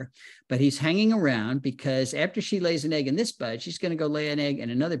with her, but he's hanging around because after she lays an egg in this bud, she's going to go lay an egg in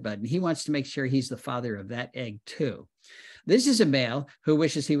another bud, and he wants to make sure he's the father of that egg too. This is a male who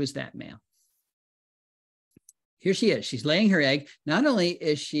wishes he was that male. here she is. She's laying her egg. Not only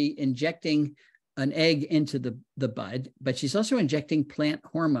is she injecting an egg into the bud, but she's also injecting plant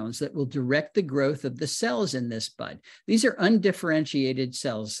hormones that will direct the growth of the cells in this bud. These are undifferentiated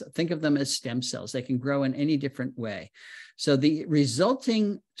cells. Think of them as stem cells. They can grow in any different way. So the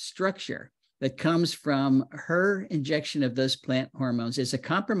resulting structure that comes from her injection of those plant hormones is a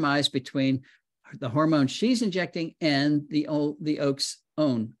compromise between the hormone she's injecting and the oak's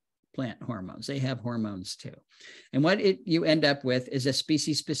own plant hormones. They have hormones too. And what you end up with is a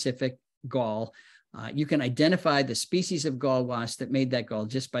species-specific gall. You can identify the species of gall wasp that made that gall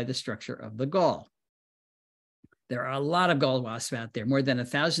just by the structure of the gall. There are a lot of gall wasps out there. More than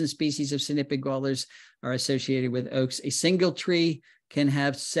 1,000 species of synipid gallers are associated with oaks. A single tree can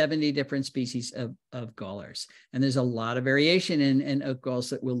have 70 different species of gallers. And there's a lot of variation in oak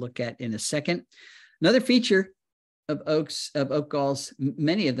galls that we'll look at in a second. Another feature of oak galls,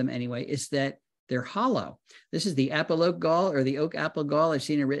 many of them anyway, is that they're hollow. This is the apple oak gall or the oak apple gall. I've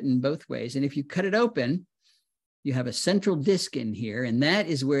seen it written both ways. And if you cut it open, you have a central disc in here, and that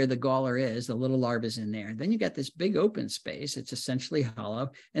is where the galler is. The little larva is in there. Then you got this big open space. It's essentially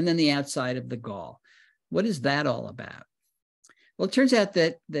hollow. And then the outside of the gall. What is that all about? Well, it turns out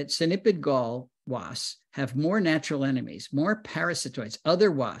that synipid gall wasps have more natural enemies, more parasitoids, other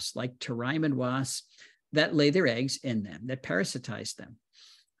wasps like Tallamy wasps that lay their eggs in them, that parasitize them.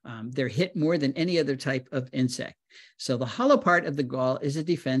 They're hit more than any other type of insect. So the hollow part of the gall is a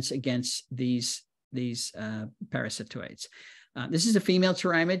defense against these parasitoids. This is a female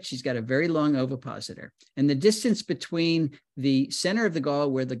pterimid. She's got a very long ovipositor. And the distance between the center of the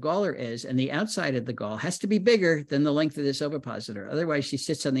gall, where the galler is, and the outside of the gall has to be bigger than the length of this ovipositor. Otherwise, she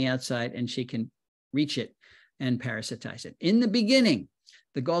sits on the outside and she can reach it and parasitize it. In the beginning,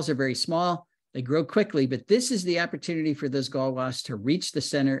 the galls are very small. They grow quickly, but this is the opportunity for those gall wasps to reach the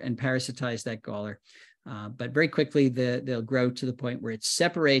center and parasitize that galler. But very quickly, they'll grow to the point where it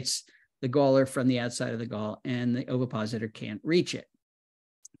separates the galler from the outside of the gall, and the ovipositor can't reach it.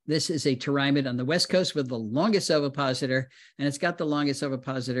 This is a pterimid on the West Coast with the longest ovipositor, and it's got the longest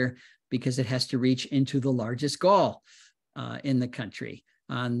ovipositor because it has to reach into the largest gall in the country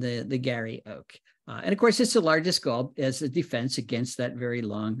on the Gary oak. And of course, it's the largest gall as a defense against that very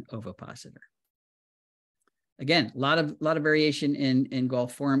long ovipositor. Again, a lot of variation in gall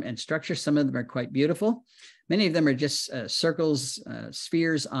form and structure. Some of them are quite beautiful. Many of them are just circles,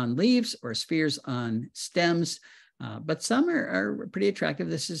 spheres on leaves or spheres on stems, but some are pretty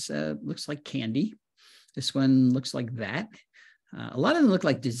attractive. This is looks like candy. This one looks like that. A lot of them look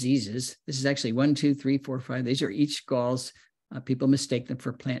like diseases. This is actually 1, 2, 3, 4, 5. These are each galls. People mistake them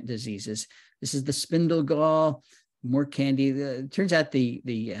for plant diseases. This is the spindle gall, more candy. It turns out the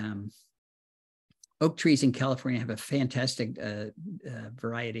oak trees in California have a fantastic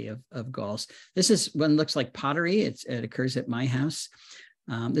variety of galls. This is one looks like pottery. It occurs at my house.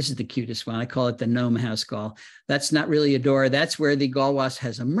 This is the cutest one. I call it the gnome house gall. That's not really a door. That's where the gall wasp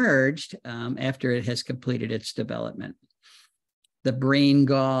has emerged after it has completed its development. The brain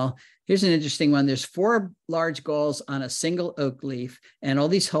gall. Here's an interesting one. There's 4 large galls on a single oak leaf, and all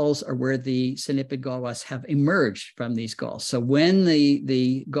these holes are where the synipid gall wasps have emerged from these galls. So when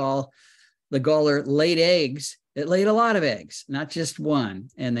the galler laid eggs, it laid a lot of eggs, not just one,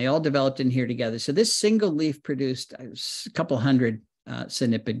 and they all developed in here together. So this single leaf produced a couple hundred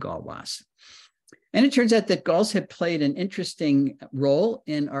synipid gall wasps. And it turns out that galls have played an interesting role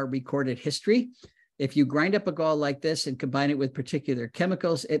in our recorded history. If you grind up a gall like this and combine it with particular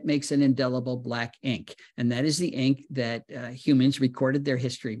chemicals, it makes an indelible black ink. And that is the ink that humans recorded their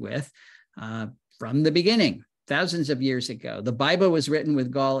history with from the beginning. Thousands of years ago. The Bible was written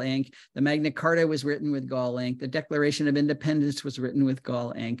with gall ink. The Magna Carta was written with gall ink. The Declaration of Independence was written with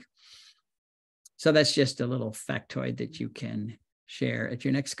gall ink. So that's just a little factoid that you can share at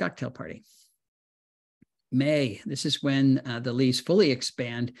your next cocktail party. May, this is when the leaves fully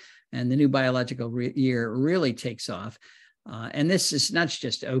expand and the new biological year really takes off. And this is not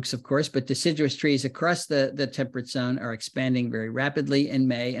just oaks, of course, but deciduous trees across the temperate zone are expanding very rapidly in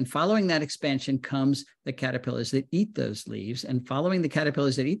May. And following that expansion comes the caterpillars that eat those leaves. And following the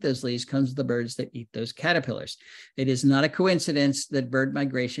caterpillars that eat those leaves comes the birds that eat those caterpillars. It is not a coincidence that bird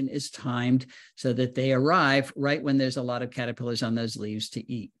migration is timed so that they arrive right when there's a lot of caterpillars on those leaves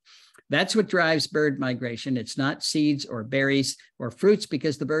to eat. That's what drives bird migration. It's not seeds or berries or fruits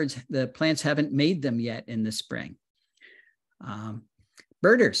because the plants haven't made them yet in the spring.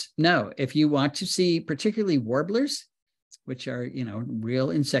 Birders, no, if you want to see particularly warblers, which are, real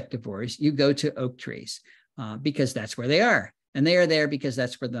insectivores, you go to oak trees because that's where they are. And they are there because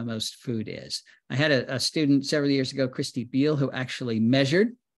that's where the most food is. I had a student several years ago, Christy Beal, who actually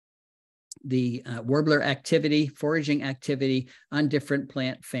measured the warbler activity, foraging activity on different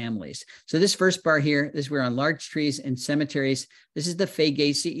plant families. So this first bar here, this we're on large trees and cemeteries. This is the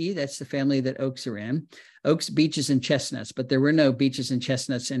Fagaceae. That's the family that oaks are in. Oaks, beeches, and chestnuts, but there were no beeches and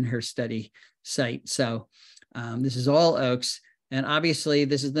chestnuts in her study site. So this is all oaks. And obviously,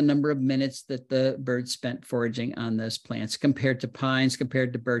 this is the number of minutes that the birds spent foraging on those plants compared to pines,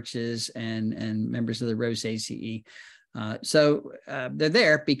 compared to birches and members of the Rosaceae. So they're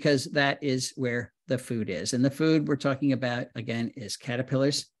there because that is where the food is. And the food we're talking about, again, is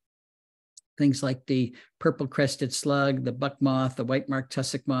caterpillars. Things like the purple-crested slug, the buck moth, the white-marked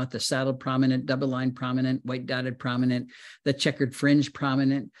tussock moth, the saddle prominent, double-line prominent, white-dotted prominent, the checkered fringe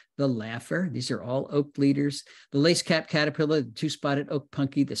prominent, the laugher. These are all oak leaders. The lace-cap caterpillar, the two-spotted oak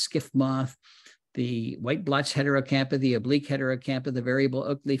punky, the skiff moth, the white-blotched heterocampa, the oblique heterocampa, the variable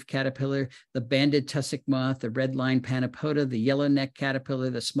oak leaf caterpillar, the banded tussock moth, the red-line panapoda, the yellow-neck caterpillar,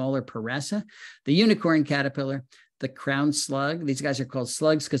 the smaller parasa, the unicorn caterpillar, the crown slug. These guys are called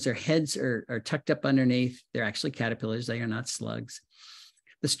slugs because their heads are tucked up underneath. They're actually caterpillars. They are not slugs.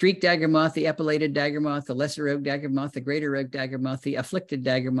 The streaked dagger moth, the epilated dagger moth, the lesser oak dagger moth, the greater oak dagger moth, the afflicted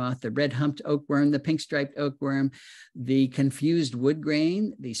dagger moth, the red humped oak worm, the pink striped oak worm, the confused wood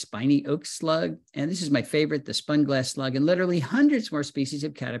grain, the spiny oak slug, and this is my favorite, the spun glass slug, and literally hundreds more species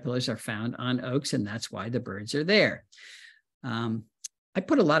of caterpillars are found on oaks, and that's why the birds are there. I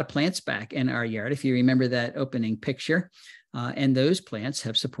put a lot of plants back in our yard, if you remember that opening picture, and those plants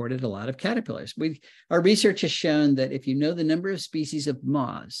have supported a lot of caterpillars. Our research has shown that if you know the number of species of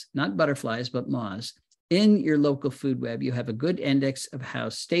moths, not butterflies, but moths, in your local food web, you have a good index of how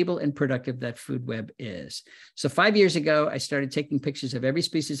stable and productive that food web is. So 5 years ago, I started taking pictures of every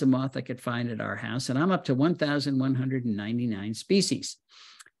species of moth I could find at our house, and I'm up to 1,199 species.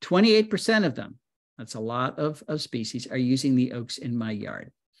 28% of them, that's a lot of species, are using the oaks in my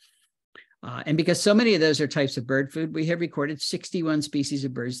yard. And because so many of those are types of bird food, we have recorded 61 species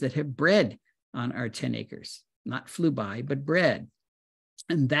of birds that have bred on our 10 acres, not flew by, but bred.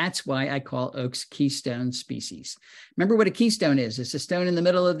 And that's why I call oaks keystone species. Remember what a keystone is. It's a stone in the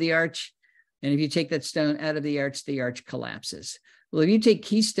middle of the arch. And if you take that stone out of the arch collapses. Well, if you take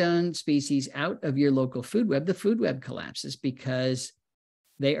keystone species out of your local food web, the food web collapses because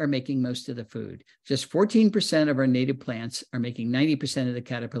they are making most of the food. Just 14% of our native plants are making 90% of the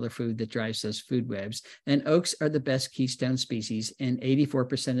caterpillar food that drives those food webs. And oaks are the best keystone species in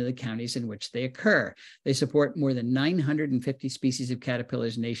 84% of the counties in which they occur. They support more than 950 species of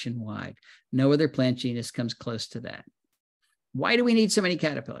caterpillars nationwide. No other plant genus comes close to that. Why do we need so many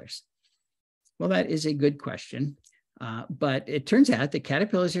caterpillars? Well, that is a good question. But it turns out that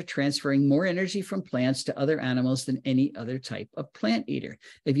caterpillars are transferring more energy from plants to other animals than any other type of plant eater.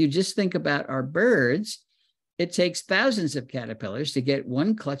 If you just think about our birds, it takes thousands of caterpillars to get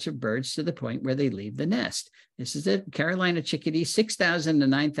one clutch of birds to the point where they leave the nest. This is a Carolina chickadee, 6,000 to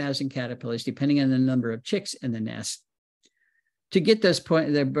 9,000 caterpillars, depending on the number of chicks in the nest, to get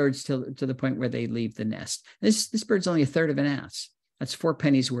their birds to the point where they leave the nest. This bird's only a third of an ounce. That's 4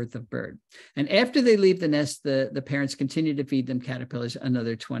 pennies worth of bird. And after they leave the nest, the parents continue to feed them caterpillars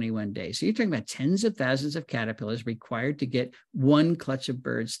another 21 days. So you're talking about tens of thousands of caterpillars required to get one clutch of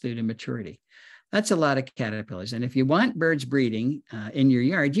birds through to maturity. That's a lot of caterpillars. And if you want birds breeding in your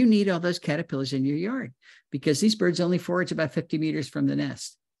yard, you need all those caterpillars in your yard because these birds only forage about 50 meters from the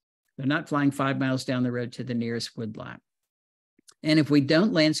nest. They're not flying 5 miles down the road to the nearest woodlot. And if we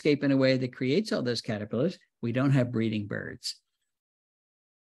don't landscape in a way that creates all those caterpillars, we don't have breeding birds.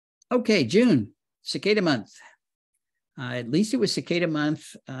 Okay, June, cicada month. At least it was cicada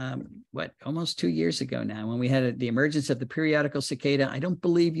month, almost 2 years ago now when we had the emergence of the periodical cicada. I don't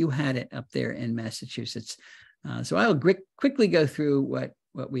believe you had it up there in Massachusetts. So I'll quickly go through what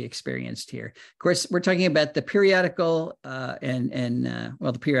we experienced here. Of course, we're talking about the periodical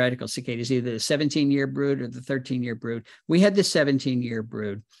the periodical cicadas, either the 17-year brood or the 13-year brood. We had the 17-year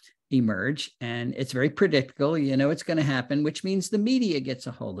brood emerge, and it's very predictable. You know it's going to happen, which means the media gets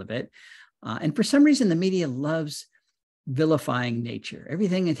a hold of it. And for some reason, the media loves vilifying nature.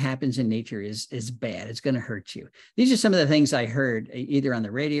 Everything that happens in nature is bad. It's going to hurt you. These are some of the things I heard either on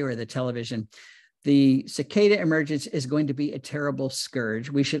the radio or the television. The cicada emergence is going to be a terrible scourge.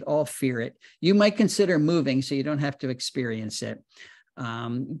 We should all fear it. You might consider moving so you don't have to experience it.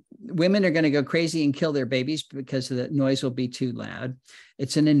 Women are going to go crazy and kill their babies because the noise will be too loud.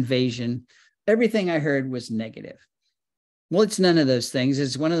 It's an invasion. Everything I heard was negative. Well, it's none of those things.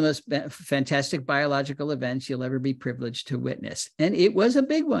 It's one of the most fantastic biological events you'll ever be privileged to witness. And it was a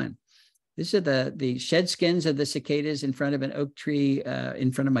big one. These are the shed skins of the cicadas in front of an oak tree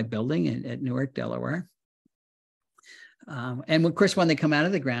in front of my building at Newark, Delaware. And of course, when they come out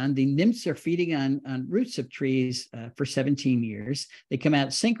of the ground, the nymphs are feeding on roots of trees for 17 years. They come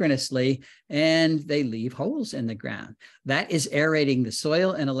out synchronously and they leave holes in the ground. That is aerating the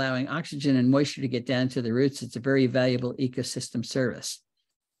soil and allowing oxygen and moisture to get down to the roots. It's a very valuable ecosystem service.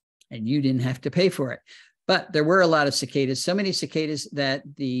 And you didn't have to pay for it. But there were a lot of cicadas, so many cicadas that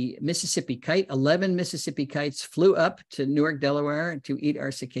the Mississippi kite, 11 Mississippi kites flew up to Newark, Delaware to eat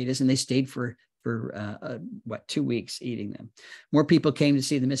our cicadas, and they stayed for 2 weeks eating them. More people came to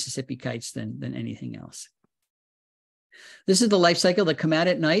see the Mississippi kites than anything else. This is the life cycle. They come out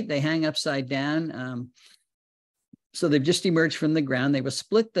at night. They hang upside down. So they've just emerged from the ground. They will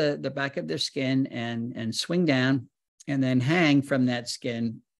split the back of their skin and swing down and then hang from that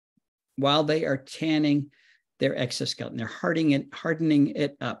skin while they are tanning their exoskeleton. They're hardening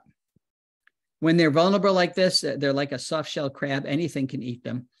it up. When they're vulnerable like this, they're like a soft shell crab. Anything can eat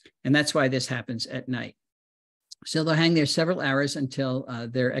them. And that's why this happens at night. So they'll hang there several hours until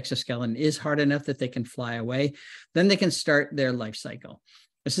their exoskeleton is hard enough that they can fly away. Then they can start their life cycle.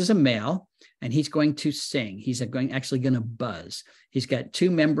 This is a male, and he's going to sing. He's actually going to buzz. He's got two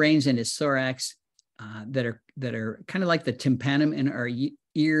membranes in his thorax that are kind of like the tympanum in our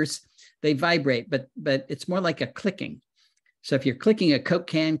ears. They vibrate, but it's more like a clicking. So if you're clicking a Coke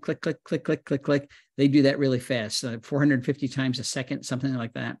can, click, click, click, click, click, click, they do that really fast, 450 times a second, something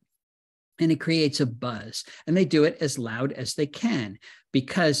like that. And it creates a buzz. And they do it as loud as they can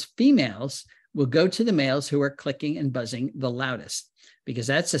because females will go to the males who are clicking and buzzing the loudest because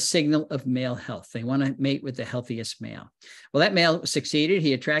that's a signal of male health. They want to mate with the healthiest male. Well, that male succeeded.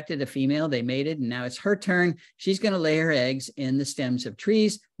 He attracted a female. They mated, and now it's her turn. She's going to lay her eggs in the stems of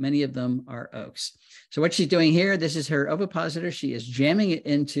trees. Many of them are oaks. So what she's doing here, this is her ovipositor. She is jamming it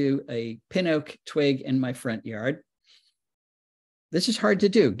into a pin oak twig in my front yard. This is hard to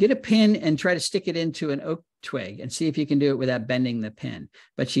do. Get a pin and try to stick it into an oak twig and see if you can do it without bending the pin.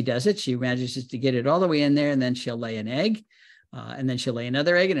 But she does it. She manages to get it all the way in there, and then she'll lay an egg. And then she'll lay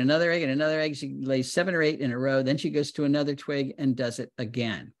another egg and another egg and another egg. She lays 7 or 8 in a row. Then she goes to another twig and does it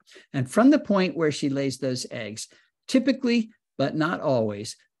again. And from the point where she lays those eggs, typically, but not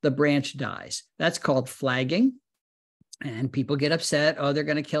always, the branch dies. That's called flagging. And people get upset. Oh, they're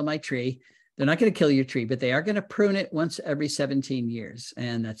going to kill my tree. They're not going to kill your tree, but they are going to prune it once every 17 years.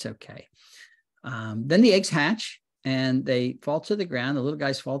 And that's okay. Then the eggs hatch. And they fall to the ground. The little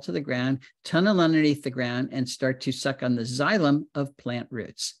guys fall to the ground, tunnel underneath the ground, and start to suck on the xylem of plant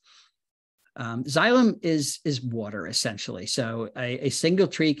roots. Xylem is water, essentially. So a single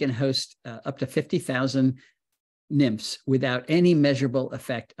tree can host up to 50,000 nymphs without any measurable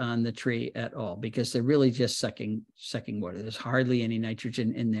effect on the tree at all, because they're really just sucking water. There's hardly any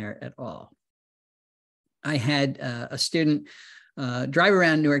nitrogen in there at all. I had a student drive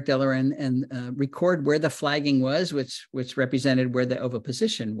around Newark, Delaware, and record where the flagging was, which represented where the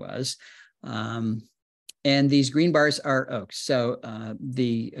oviposition was. And these green bars are oaks. So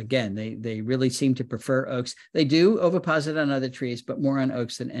they really seem to prefer oaks. They do oviposit on other trees, but more on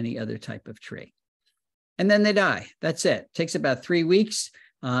oaks than any other type of tree. And then they die. That's it. It takes about 3 weeks,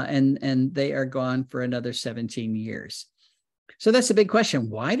 and they are gone for another 17 years. So that's a big question.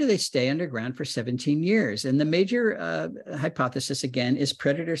 Why do they stay underground for 17 years? And the major hypothesis, again, is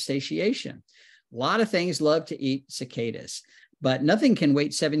predator satiation. A lot of things love to eat cicadas, but nothing can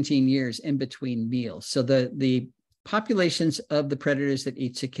wait 17 years in between meals. So the populations of the predators that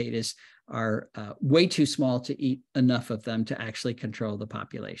eat cicadas are way too small to eat enough of them to actually control the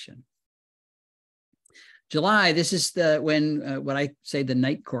population. July, this is when what I say the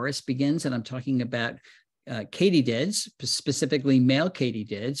night chorus begins, and I'm talking about katydids, specifically male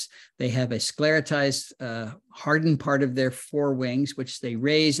katydids. They have a sclerotized, hardened part of their forewings, which they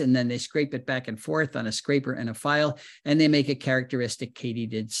raise, and then they scrape it back and forth on a scraper and a file, and they make a characteristic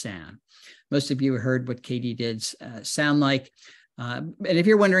katydid sound. Most of you have heard what katydids sound like. And if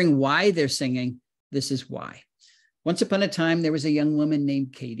you're wondering why they're singing, this is why. Once upon a time, there was a young woman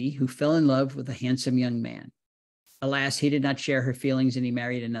named Katy who fell in love with a handsome young man. Alas, he did not share her feelings, and he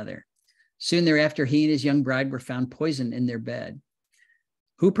married another. Soon thereafter, he and his young bride were found poisoned in their bed.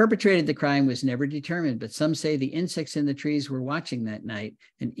 Who perpetrated the crime was never determined, but some say the insects in the trees were watching that night,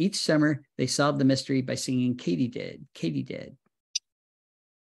 and each summer they solved the mystery by singing Katydid, Katydid.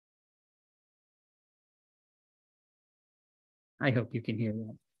 I hope you can hear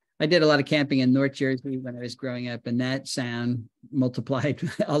that. I did a lot of camping in North Jersey when I was growing up, and that sound multiplied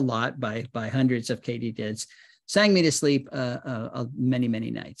a lot by hundreds of katydids. Sang me to sleep many,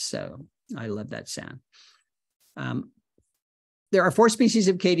 many nights. So I love that sound. There are 4 species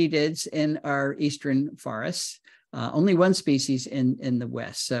of katydids in our eastern forests. Only one species in the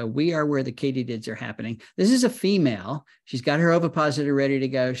West. So we are where the katydids are happening. This is a female. She's got her ovipositor ready to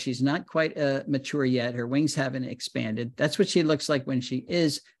go. She's not quite mature yet. Her wings haven't expanded. That's what she looks like when she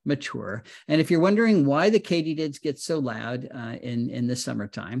is mature. And if you're wondering why the katydids get so loud in the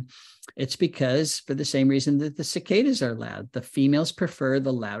summertime, it's because for the same reason that the cicadas are loud. The females prefer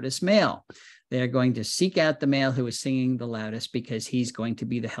the loudest male. They are going to seek out the male who is singing the loudest because he's going to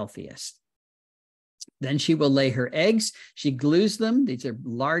be the healthiest. Then she will lay her eggs. She glues them. These are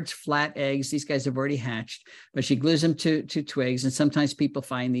large, flat eggs. These guys have already hatched, but she glues them to twigs. And sometimes people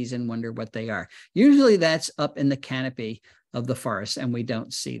find these and wonder what they are. Usually that's up in the canopy of the forest, and we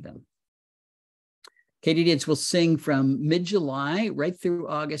don't see them. Katydids will sing from mid-July right through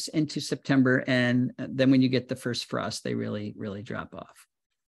August into September. And then when you get the first frost, they really, really drop off.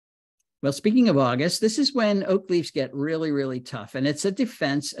 Well, speaking of August, this is when oak leaves get really, really tough. And it's a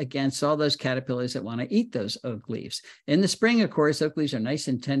defense against all those caterpillars that want to eat those oak leaves. In the spring, of course, oak leaves are nice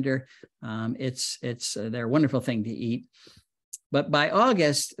and tender. They're a wonderful thing to eat. But by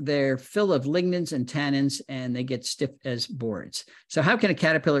August, they're full of lignins and tannins, and they get stiff as boards. So how can a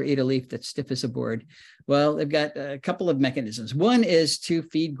caterpillar eat a leaf that's stiff as a board? Well, they've got a couple of mechanisms. One is to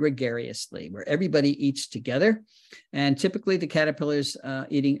feed gregariously, where everybody eats together. And typically the caterpillars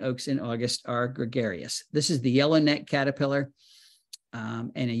eating oaks in August are gregarious. This is the yellow neck caterpillar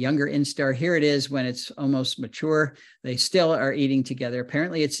and a younger instar. Here it is when it's almost mature. They still are eating together.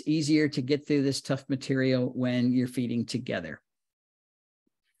 Apparently it's easier to get through this tough material when you're feeding together.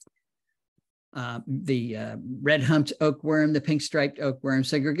 The red-humped oakworm, the pink-striped oakworm.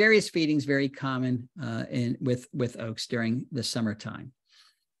 So gregarious feeding is very common with oaks during the summertime.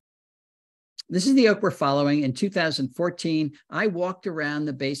 This is the oak we're following. In 2014, I walked around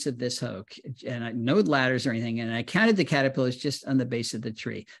the base of this oak, and no ladders or anything, and I counted the caterpillars just on the base of the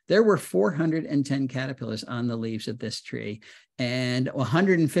tree. There were 410 caterpillars on the leaves of this tree, and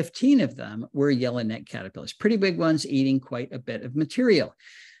 115 of them were yellow-neck caterpillars, pretty big ones eating quite a bit of material.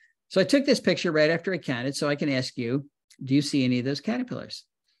 So I took this picture right after I counted, so I can ask you, do you see any of those caterpillars?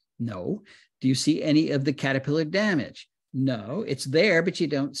 No. Do you see any of the caterpillar damage? No, it's there, but you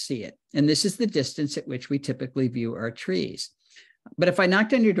don't see it. And this is the distance at which we typically view our trees. But if I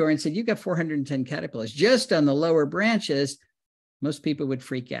knocked on your door and said, you got 410 caterpillars just on the lower branches, most people would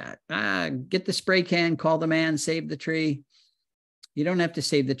freak out. Get the spray can, call the man, save the tree. You don't have to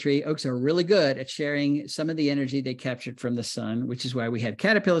save the tree. Oaks are really good at sharing some of the energy they captured from the sun, which is why we have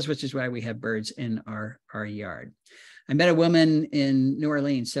caterpillars, which is why we have birds in our yard. I met a woman in New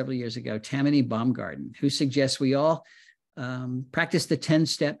Orleans several years ago, Tallamy Baumgarten, who suggests we all practice the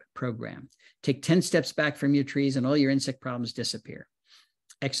 10-step program. Take 10 steps back from your trees and all your insect problems disappear.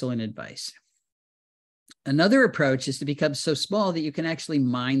 Excellent advice. Another approach is to become so small that you can actually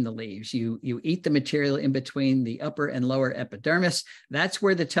mine the leaves. You eat the material in between the upper and lower epidermis. That's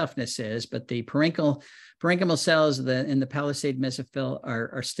where the toughness is, but the parenchymal cells in the palisade mesophyll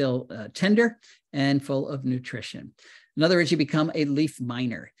are still tender and full of nutrition. In other words, you become a leaf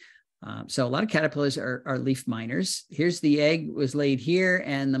miner. So a lot of caterpillars are leaf miners. Here's the egg was laid here,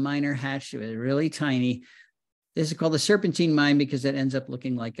 and the miner hatched. It was really tiny. This is called the serpentine mine because it ends up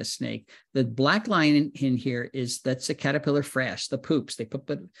looking like a snake. The black line in here that's a caterpillar frash, the poops. They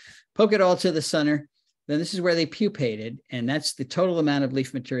poke it all to the center. Then this is where they pupated, and that's the total amount of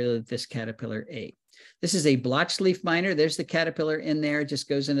leaf material that this caterpillar ate. This is a blotched leaf miner. There's the caterpillar in there, just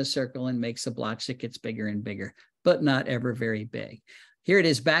goes in a circle and makes a blotch that gets bigger and bigger, but not ever very big. Here it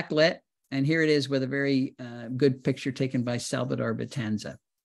is backlit, and here it is with a very good picture taken by Salvador Batanza.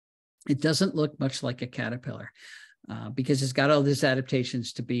 It doesn't look much like a caterpillar because it's got all these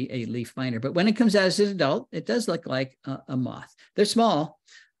adaptations to be a leaf miner. But when it comes out as an adult, it does look like a moth. They're small,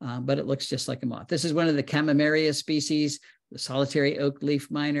 but it looks just like a moth. This is one of the Chamameria species, the solitary oak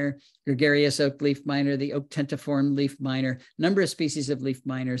leaf miner, gregarious oak leaf miner, the oak tentiform leaf miner, number of species of leaf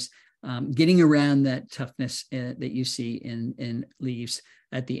miners getting around that toughness that you see in leaves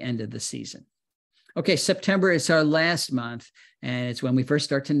at the end of the season. Okay, September is our last month, and it's when we first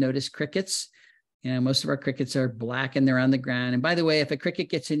start to notice crickets. You know, most of our crickets are black and they're on the ground. And by the way, if a cricket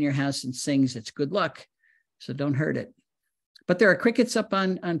gets in your house and sings, it's good luck, so don't hurt it. But there are crickets up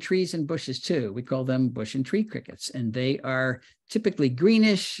on trees and bushes too. We call them bush and tree crickets, and they are typically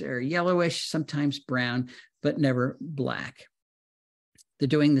greenish or yellowish, sometimes brown, but never black. They're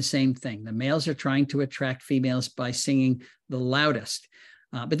doing the same thing. The males are trying to attract females by singing the loudest.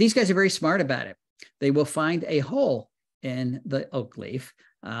 But these guys are very smart about it. They will find a hole in the oak leaf.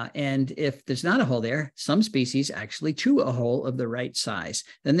 And if there's not a hole there, some species actually chew a hole of the right size.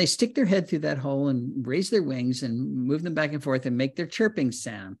 Then they stick their head through that hole and raise their wings and move them back and forth and make their chirping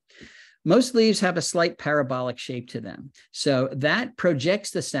sound. Most leaves have a slight parabolic shape to them. So that projects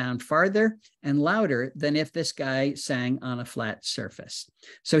the sound farther and louder than if this guy sang on a flat surface.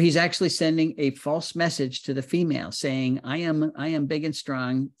 So he's actually sending a false message to the female saying, I am big and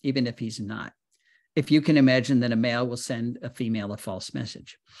strong, even if he's not. If you can imagine that a male will send a female a false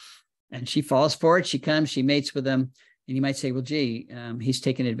message. And she falls for it. She comes, she mates with him. And you might say, well, gee, he's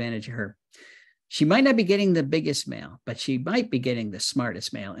taking advantage of her. She might not be getting the biggest male, but she might be getting the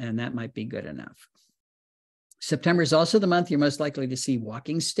smartest male, and that might be good enough. September is also the month you're most likely to see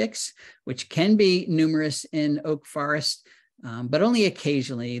walking sticks, which can be numerous in oak forest, but only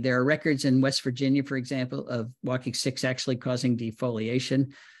occasionally. There are records in West Virginia, for example, of walking sticks actually causing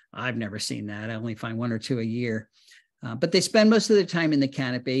defoliation. I've never seen that. I only find 1 or 2 a year. But they spend most of their time in the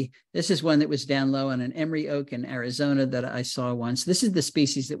canopy. This is one that was down low on an emery oak in Arizona that I saw once. This is the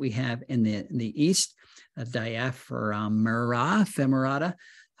species that we have in the east, Diaphragma femerata.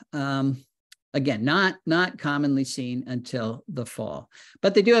 Again, not commonly seen until the fall.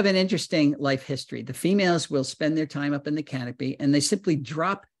 But they do have an interesting life history. The females will spend their time up in the canopy, and they simply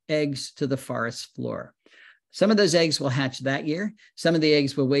drop eggs to the forest floor. Some of those eggs will hatch that year. Some of the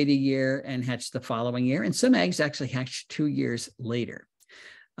eggs will wait a year and hatch the following year. And some eggs actually hatch 2 years later.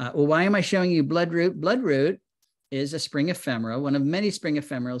 Well, why am I showing you bloodroot? Bloodroot is a spring ephemera, one of many spring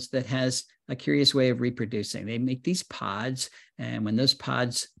ephemerals that has a curious way of reproducing. They make these pods, and when those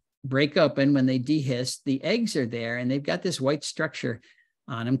pods break open, when they dehisce, the eggs are there, and they've got this white structure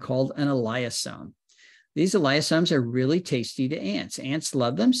on them called an elaiosome. These elaiosomes are really tasty to ants. Ants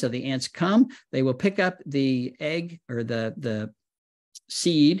love them. So the ants come, they will pick up the egg or the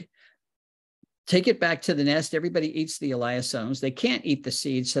seed, take it back to the nest. Everybody eats the elaiosomes. They can't eat the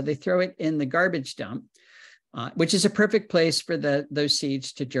seeds, so they throw it in the garbage dump, which is a perfect place for those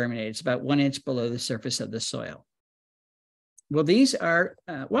seeds to germinate. It's about 1 inch below the surface of the soil. Well, these are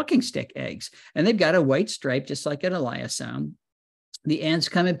walking stick eggs, and they've got a white stripe, just like an elaiosome. The ants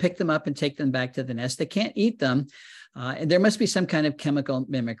come and pick them up and take them back to the nest. They can't eat them. And there must be some kind of chemical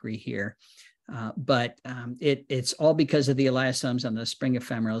mimicry here. But it's all because of the elaisomes on those spring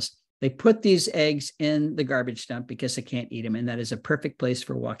ephemerals. They put these eggs in the garbage dump because they can't eat them. And that is a perfect place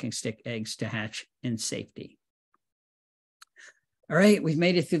for walking stick eggs to hatch in safety. All right, we've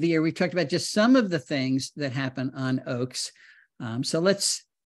made it through the year. We've talked about just some of the things that happen on oaks. So let's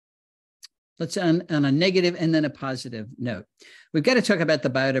on a negative and then a positive note. We've got to talk about the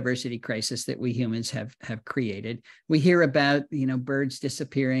biodiversity crisis that we humans have created. We hear about, birds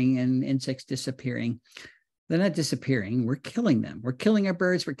disappearing and insects disappearing. They're not disappearing. We're killing them. We're killing our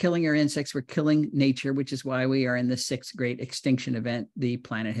birds. We're killing our insects. We're killing nature, which is why we are in the 6th great extinction event the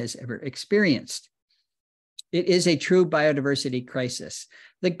planet has ever experienced. It is a true biodiversity crisis.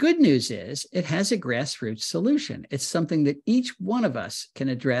 The good news is it has a grassroots solution. It's something that each one of us can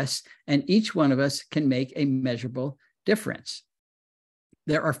address, and each one of us can make a measurable difference.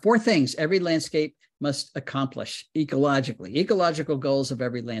 There are 4 things every landscape must accomplish ecologically, ecological goals of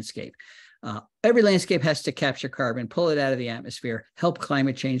every landscape. Every landscape has to capture carbon, pull it out of the atmosphere, help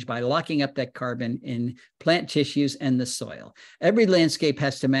climate change by locking up that carbon in plant tissues and the soil. Every landscape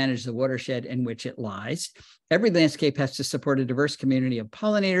has to manage the watershed in which it lies. Every landscape has to support a diverse community of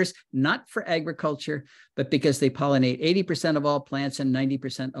pollinators, not for agriculture, but because they pollinate 80% of all plants and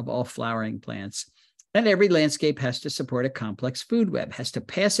 90% of all flowering plants. And every landscape has to support a complex food web, has to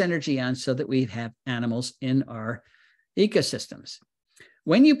pass energy on so that we have animals in our ecosystems.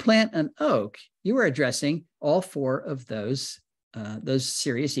 When you plant an oak, you are addressing all 4 of those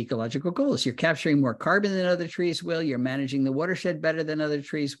serious ecological goals. You're capturing more carbon than other trees will. You're managing the watershed better than other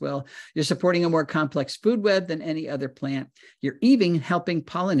trees will. You're supporting a more complex food web than any other plant. You're even helping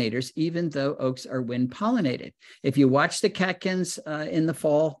pollinators, even though oaks are wind pollinated. If you watch the catkins in the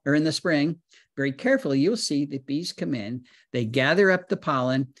fall or in the spring, very carefully, you'll see that bees come in, they gather up the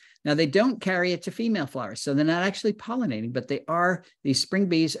pollen. Now, they don't carry it to female flowers, so they're not actually pollinating, but these spring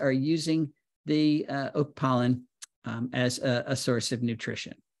bees are using the oak pollen as a source of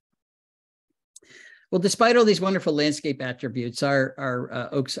nutrition. Well, despite all these wonderful landscape attributes, our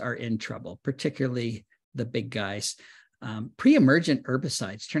oaks are in trouble, particularly the big guys. Pre-emergent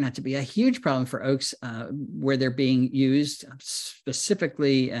herbicides turn out to be a huge problem for oaks where they're being used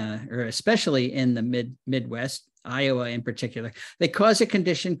specifically or especially in the Midwest, Iowa in particular. They cause a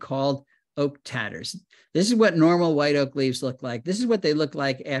condition called oak tatters. This is what normal white oak leaves look like. This is what they look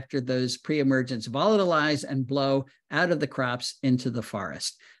like after those pre-emergents volatilize and blow out of the crops into the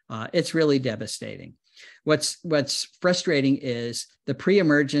forest. It's really devastating. What's frustrating is the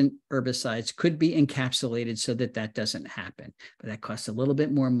pre-emergent herbicides could be encapsulated so that doesn't happen, but that costs a little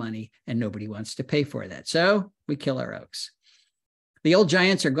bit more money and nobody wants to pay for that. So we kill our oaks. The old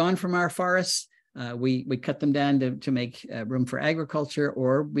giants are gone from our forests. We cut them down to make room for agriculture,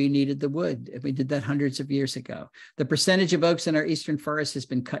 or we needed the wood. We did that hundreds of years ago. The percentage of oaks in our eastern forests has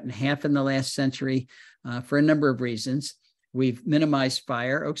been cut in half in the last century for a number of reasons. We've minimized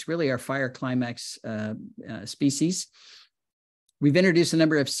fire. Oaks really are fire climax species. We've introduced a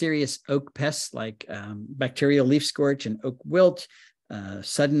number of serious oak pests like bacterial leaf scorch and oak wilt,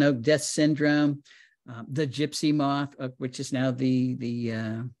 sudden oak death syndrome, the gypsy moth, which is now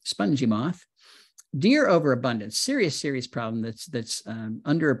the spongy moth. Deer overabundance, serious problem that's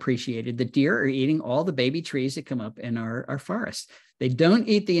underappreciated. The deer are eating all the baby trees that come up in our forests. They don't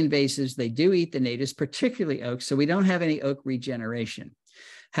eat the invasives. They do eat the natives, particularly oaks. So we don't have any oak regeneration.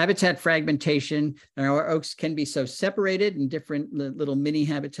 Habitat fragmentation. Our oaks can be so separated in different little mini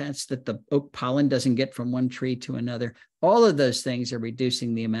habitats that the oak pollen doesn't get from one tree to another. All of those things are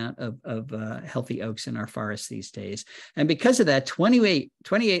reducing the amount of healthy oaks in our forests these days. And because of that, 28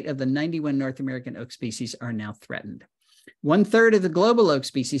 of the 91 North American oak species are now threatened. 1/3 of the global oak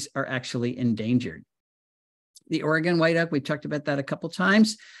species are actually endangered. The Oregon white oak, we've talked about that a couple of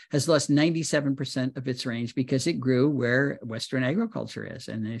times, has lost 97% of its range because it grew where Western agriculture is,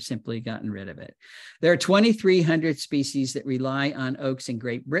 and they've simply gotten rid of it. There are 2,300 species that rely on oaks in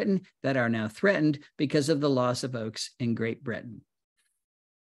Great Britain that are now threatened because of the loss of oaks in Great Britain.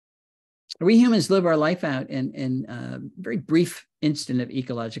 We humans live our life out in a very brief instant of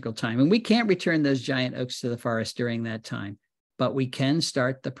ecological time, and we can't return those giant oaks to the forest during that time, but we can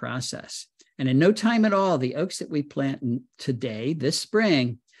start the process. And in no time at all, the oaks that we plant today, this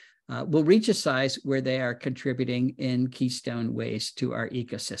spring, will reach a size where they are contributing in keystone ways to our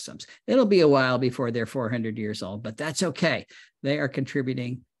ecosystems. It'll be a while before they're 400 years old, but that's okay. They are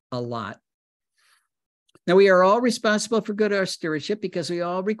contributing a lot. Now, we are all responsible for good earth stewardship because we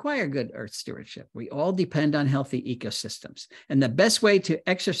all require good earth stewardship. We all depend on healthy ecosystems. And the best way to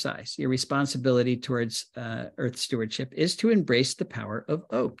exercise your responsibility towards earth stewardship is to embrace the power of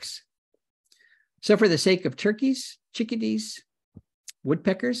oaks. So for the sake of turkeys, chickadees,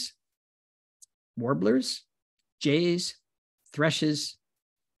 woodpeckers, warblers, jays, thrushes,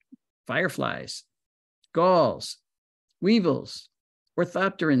 fireflies, gulls, weevils,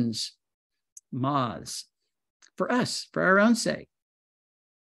 orthopterans, moths, for us, for our own sake,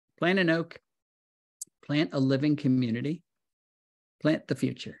 plant an oak, plant a living community, plant the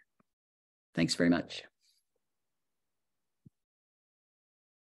future. Thanks very much.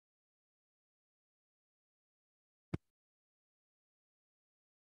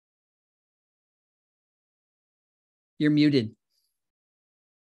 You're muted.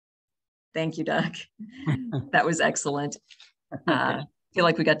 Thank you, Doug. That was excellent. Okay. I feel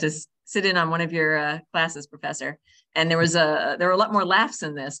like we got to sit in on one of your classes, Professor. And there were a lot more laughs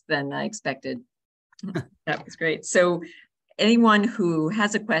in this than I expected. That was great. So anyone who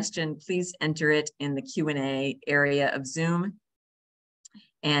has a question, please enter it in the Q&A area of Zoom,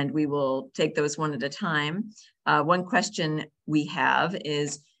 and we will take those one at a time. One question we have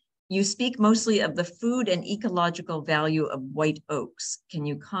is, you speak mostly of the food and ecological value of white oaks. Can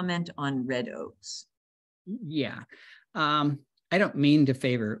you comment on red oaks? Yeah. I don't mean to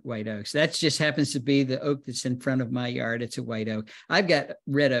favor white oaks. That just happens to be the oak that's in front of my yard. It's a white oak. I've got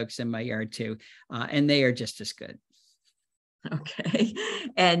red oaks in my yard too, and they are just as good. Okay.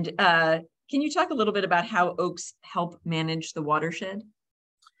 And can you talk a little bit about how oaks help manage the watershed?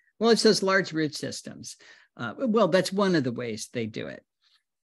 Well, it's those large root systems. Well, that's one of the ways they do it.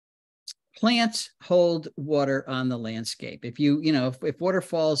 Plants hold water on the landscape. If if water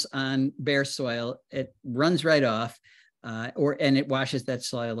falls on bare soil, it runs right off, and it washes that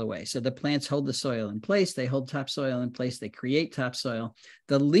soil away. So the plants hold the soil in place. They hold topsoil in place. They create topsoil.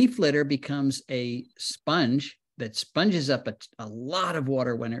 The leaf litter becomes a sponge that sponges up a lot of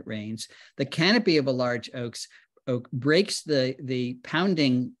water when it rains. The canopy of a large oak breaks the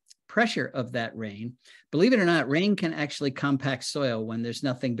pounding pressure of that rain. Believe it or not, rain can actually compact soil when there's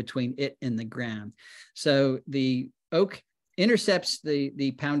nothing between it and the ground. So the oak intercepts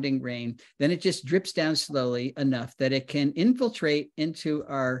the pounding rain, then it just drips down slowly enough that it can infiltrate into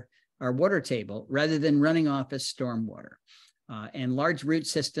our water table rather than running off as stormwater. And large root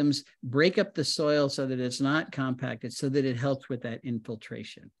systems break up the soil so that it's not compacted, so that it helps with that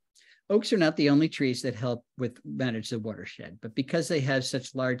infiltration. Oaks are not the only trees that help manage the watershed, but because they have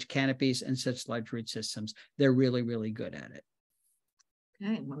such large canopies and such large root systems, they're really, really good at it.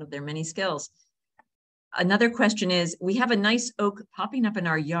 Okay, one of their many skills. Another question is, we have a nice oak popping up in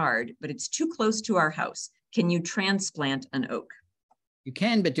our yard, but it's too close to our house. Can you transplant an oak? You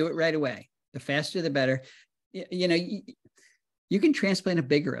can, but do it right away. The faster, the better. You can transplant a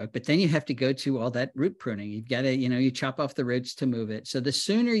bigger oak, but then you have to go to all that root pruning. You've got to, you chop off the roots to move it. So the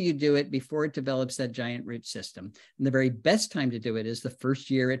sooner you do it before it develops that giant root system, and the very best time to do it is the first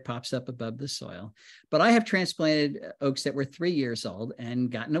year it pops up above the soil. But I have transplanted oaks that were 3 years old and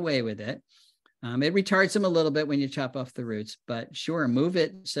gotten away with it. It retards them a little bit when you chop off the roots, but sure, move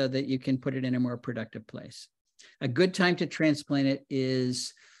it so that you can put it in a more productive place. A good time to transplant it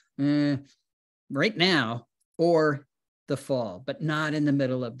is right now or the fall, but not in the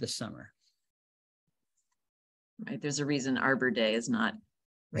middle of the summer. Right. There's a reason Arbor Day is not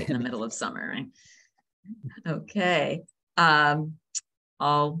right in the middle of summer, right? Okay.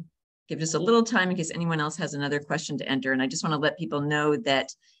 I'll give just a little time in case anyone else has another question to enter. And I just want to let people know that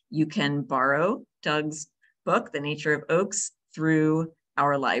you can borrow Doug's book, The Nature of Oaks, through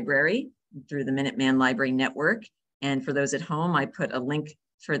our library, through the Minuteman Library Network. And for those at home, I put a link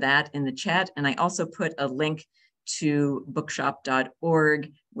for that in the chat. And I also put a link to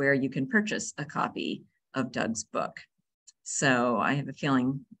bookshop.org where you can purchase a copy of Doug's book. So I have a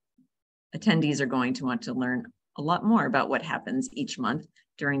feeling attendees are going to want to learn a lot more about what happens each month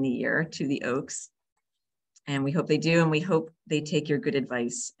during the year to the oaks. And we hope they do, and we hope they take your good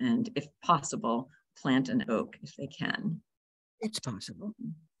advice and, if possible, plant an oak if they can. It's possible.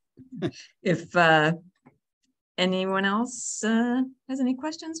 If anyone else has any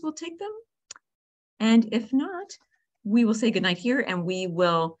questions, we'll take them. And if not, we will say goodnight here, and we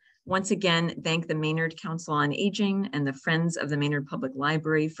will once again thank the Maynard Council on Aging and the Friends of the Maynard Public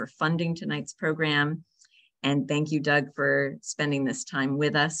Library for funding tonight's program. And thank you, Doug, for spending this time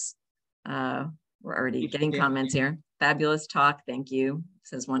with us. We're already getting comments here. Fabulous talk, thank you,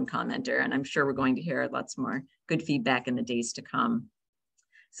 says one commenter. And I'm sure we're going to hear lots more good feedback in the days to come.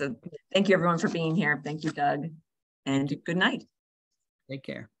 So thank you everyone for being here. Thank you, Doug, and good night. Take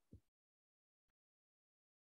care.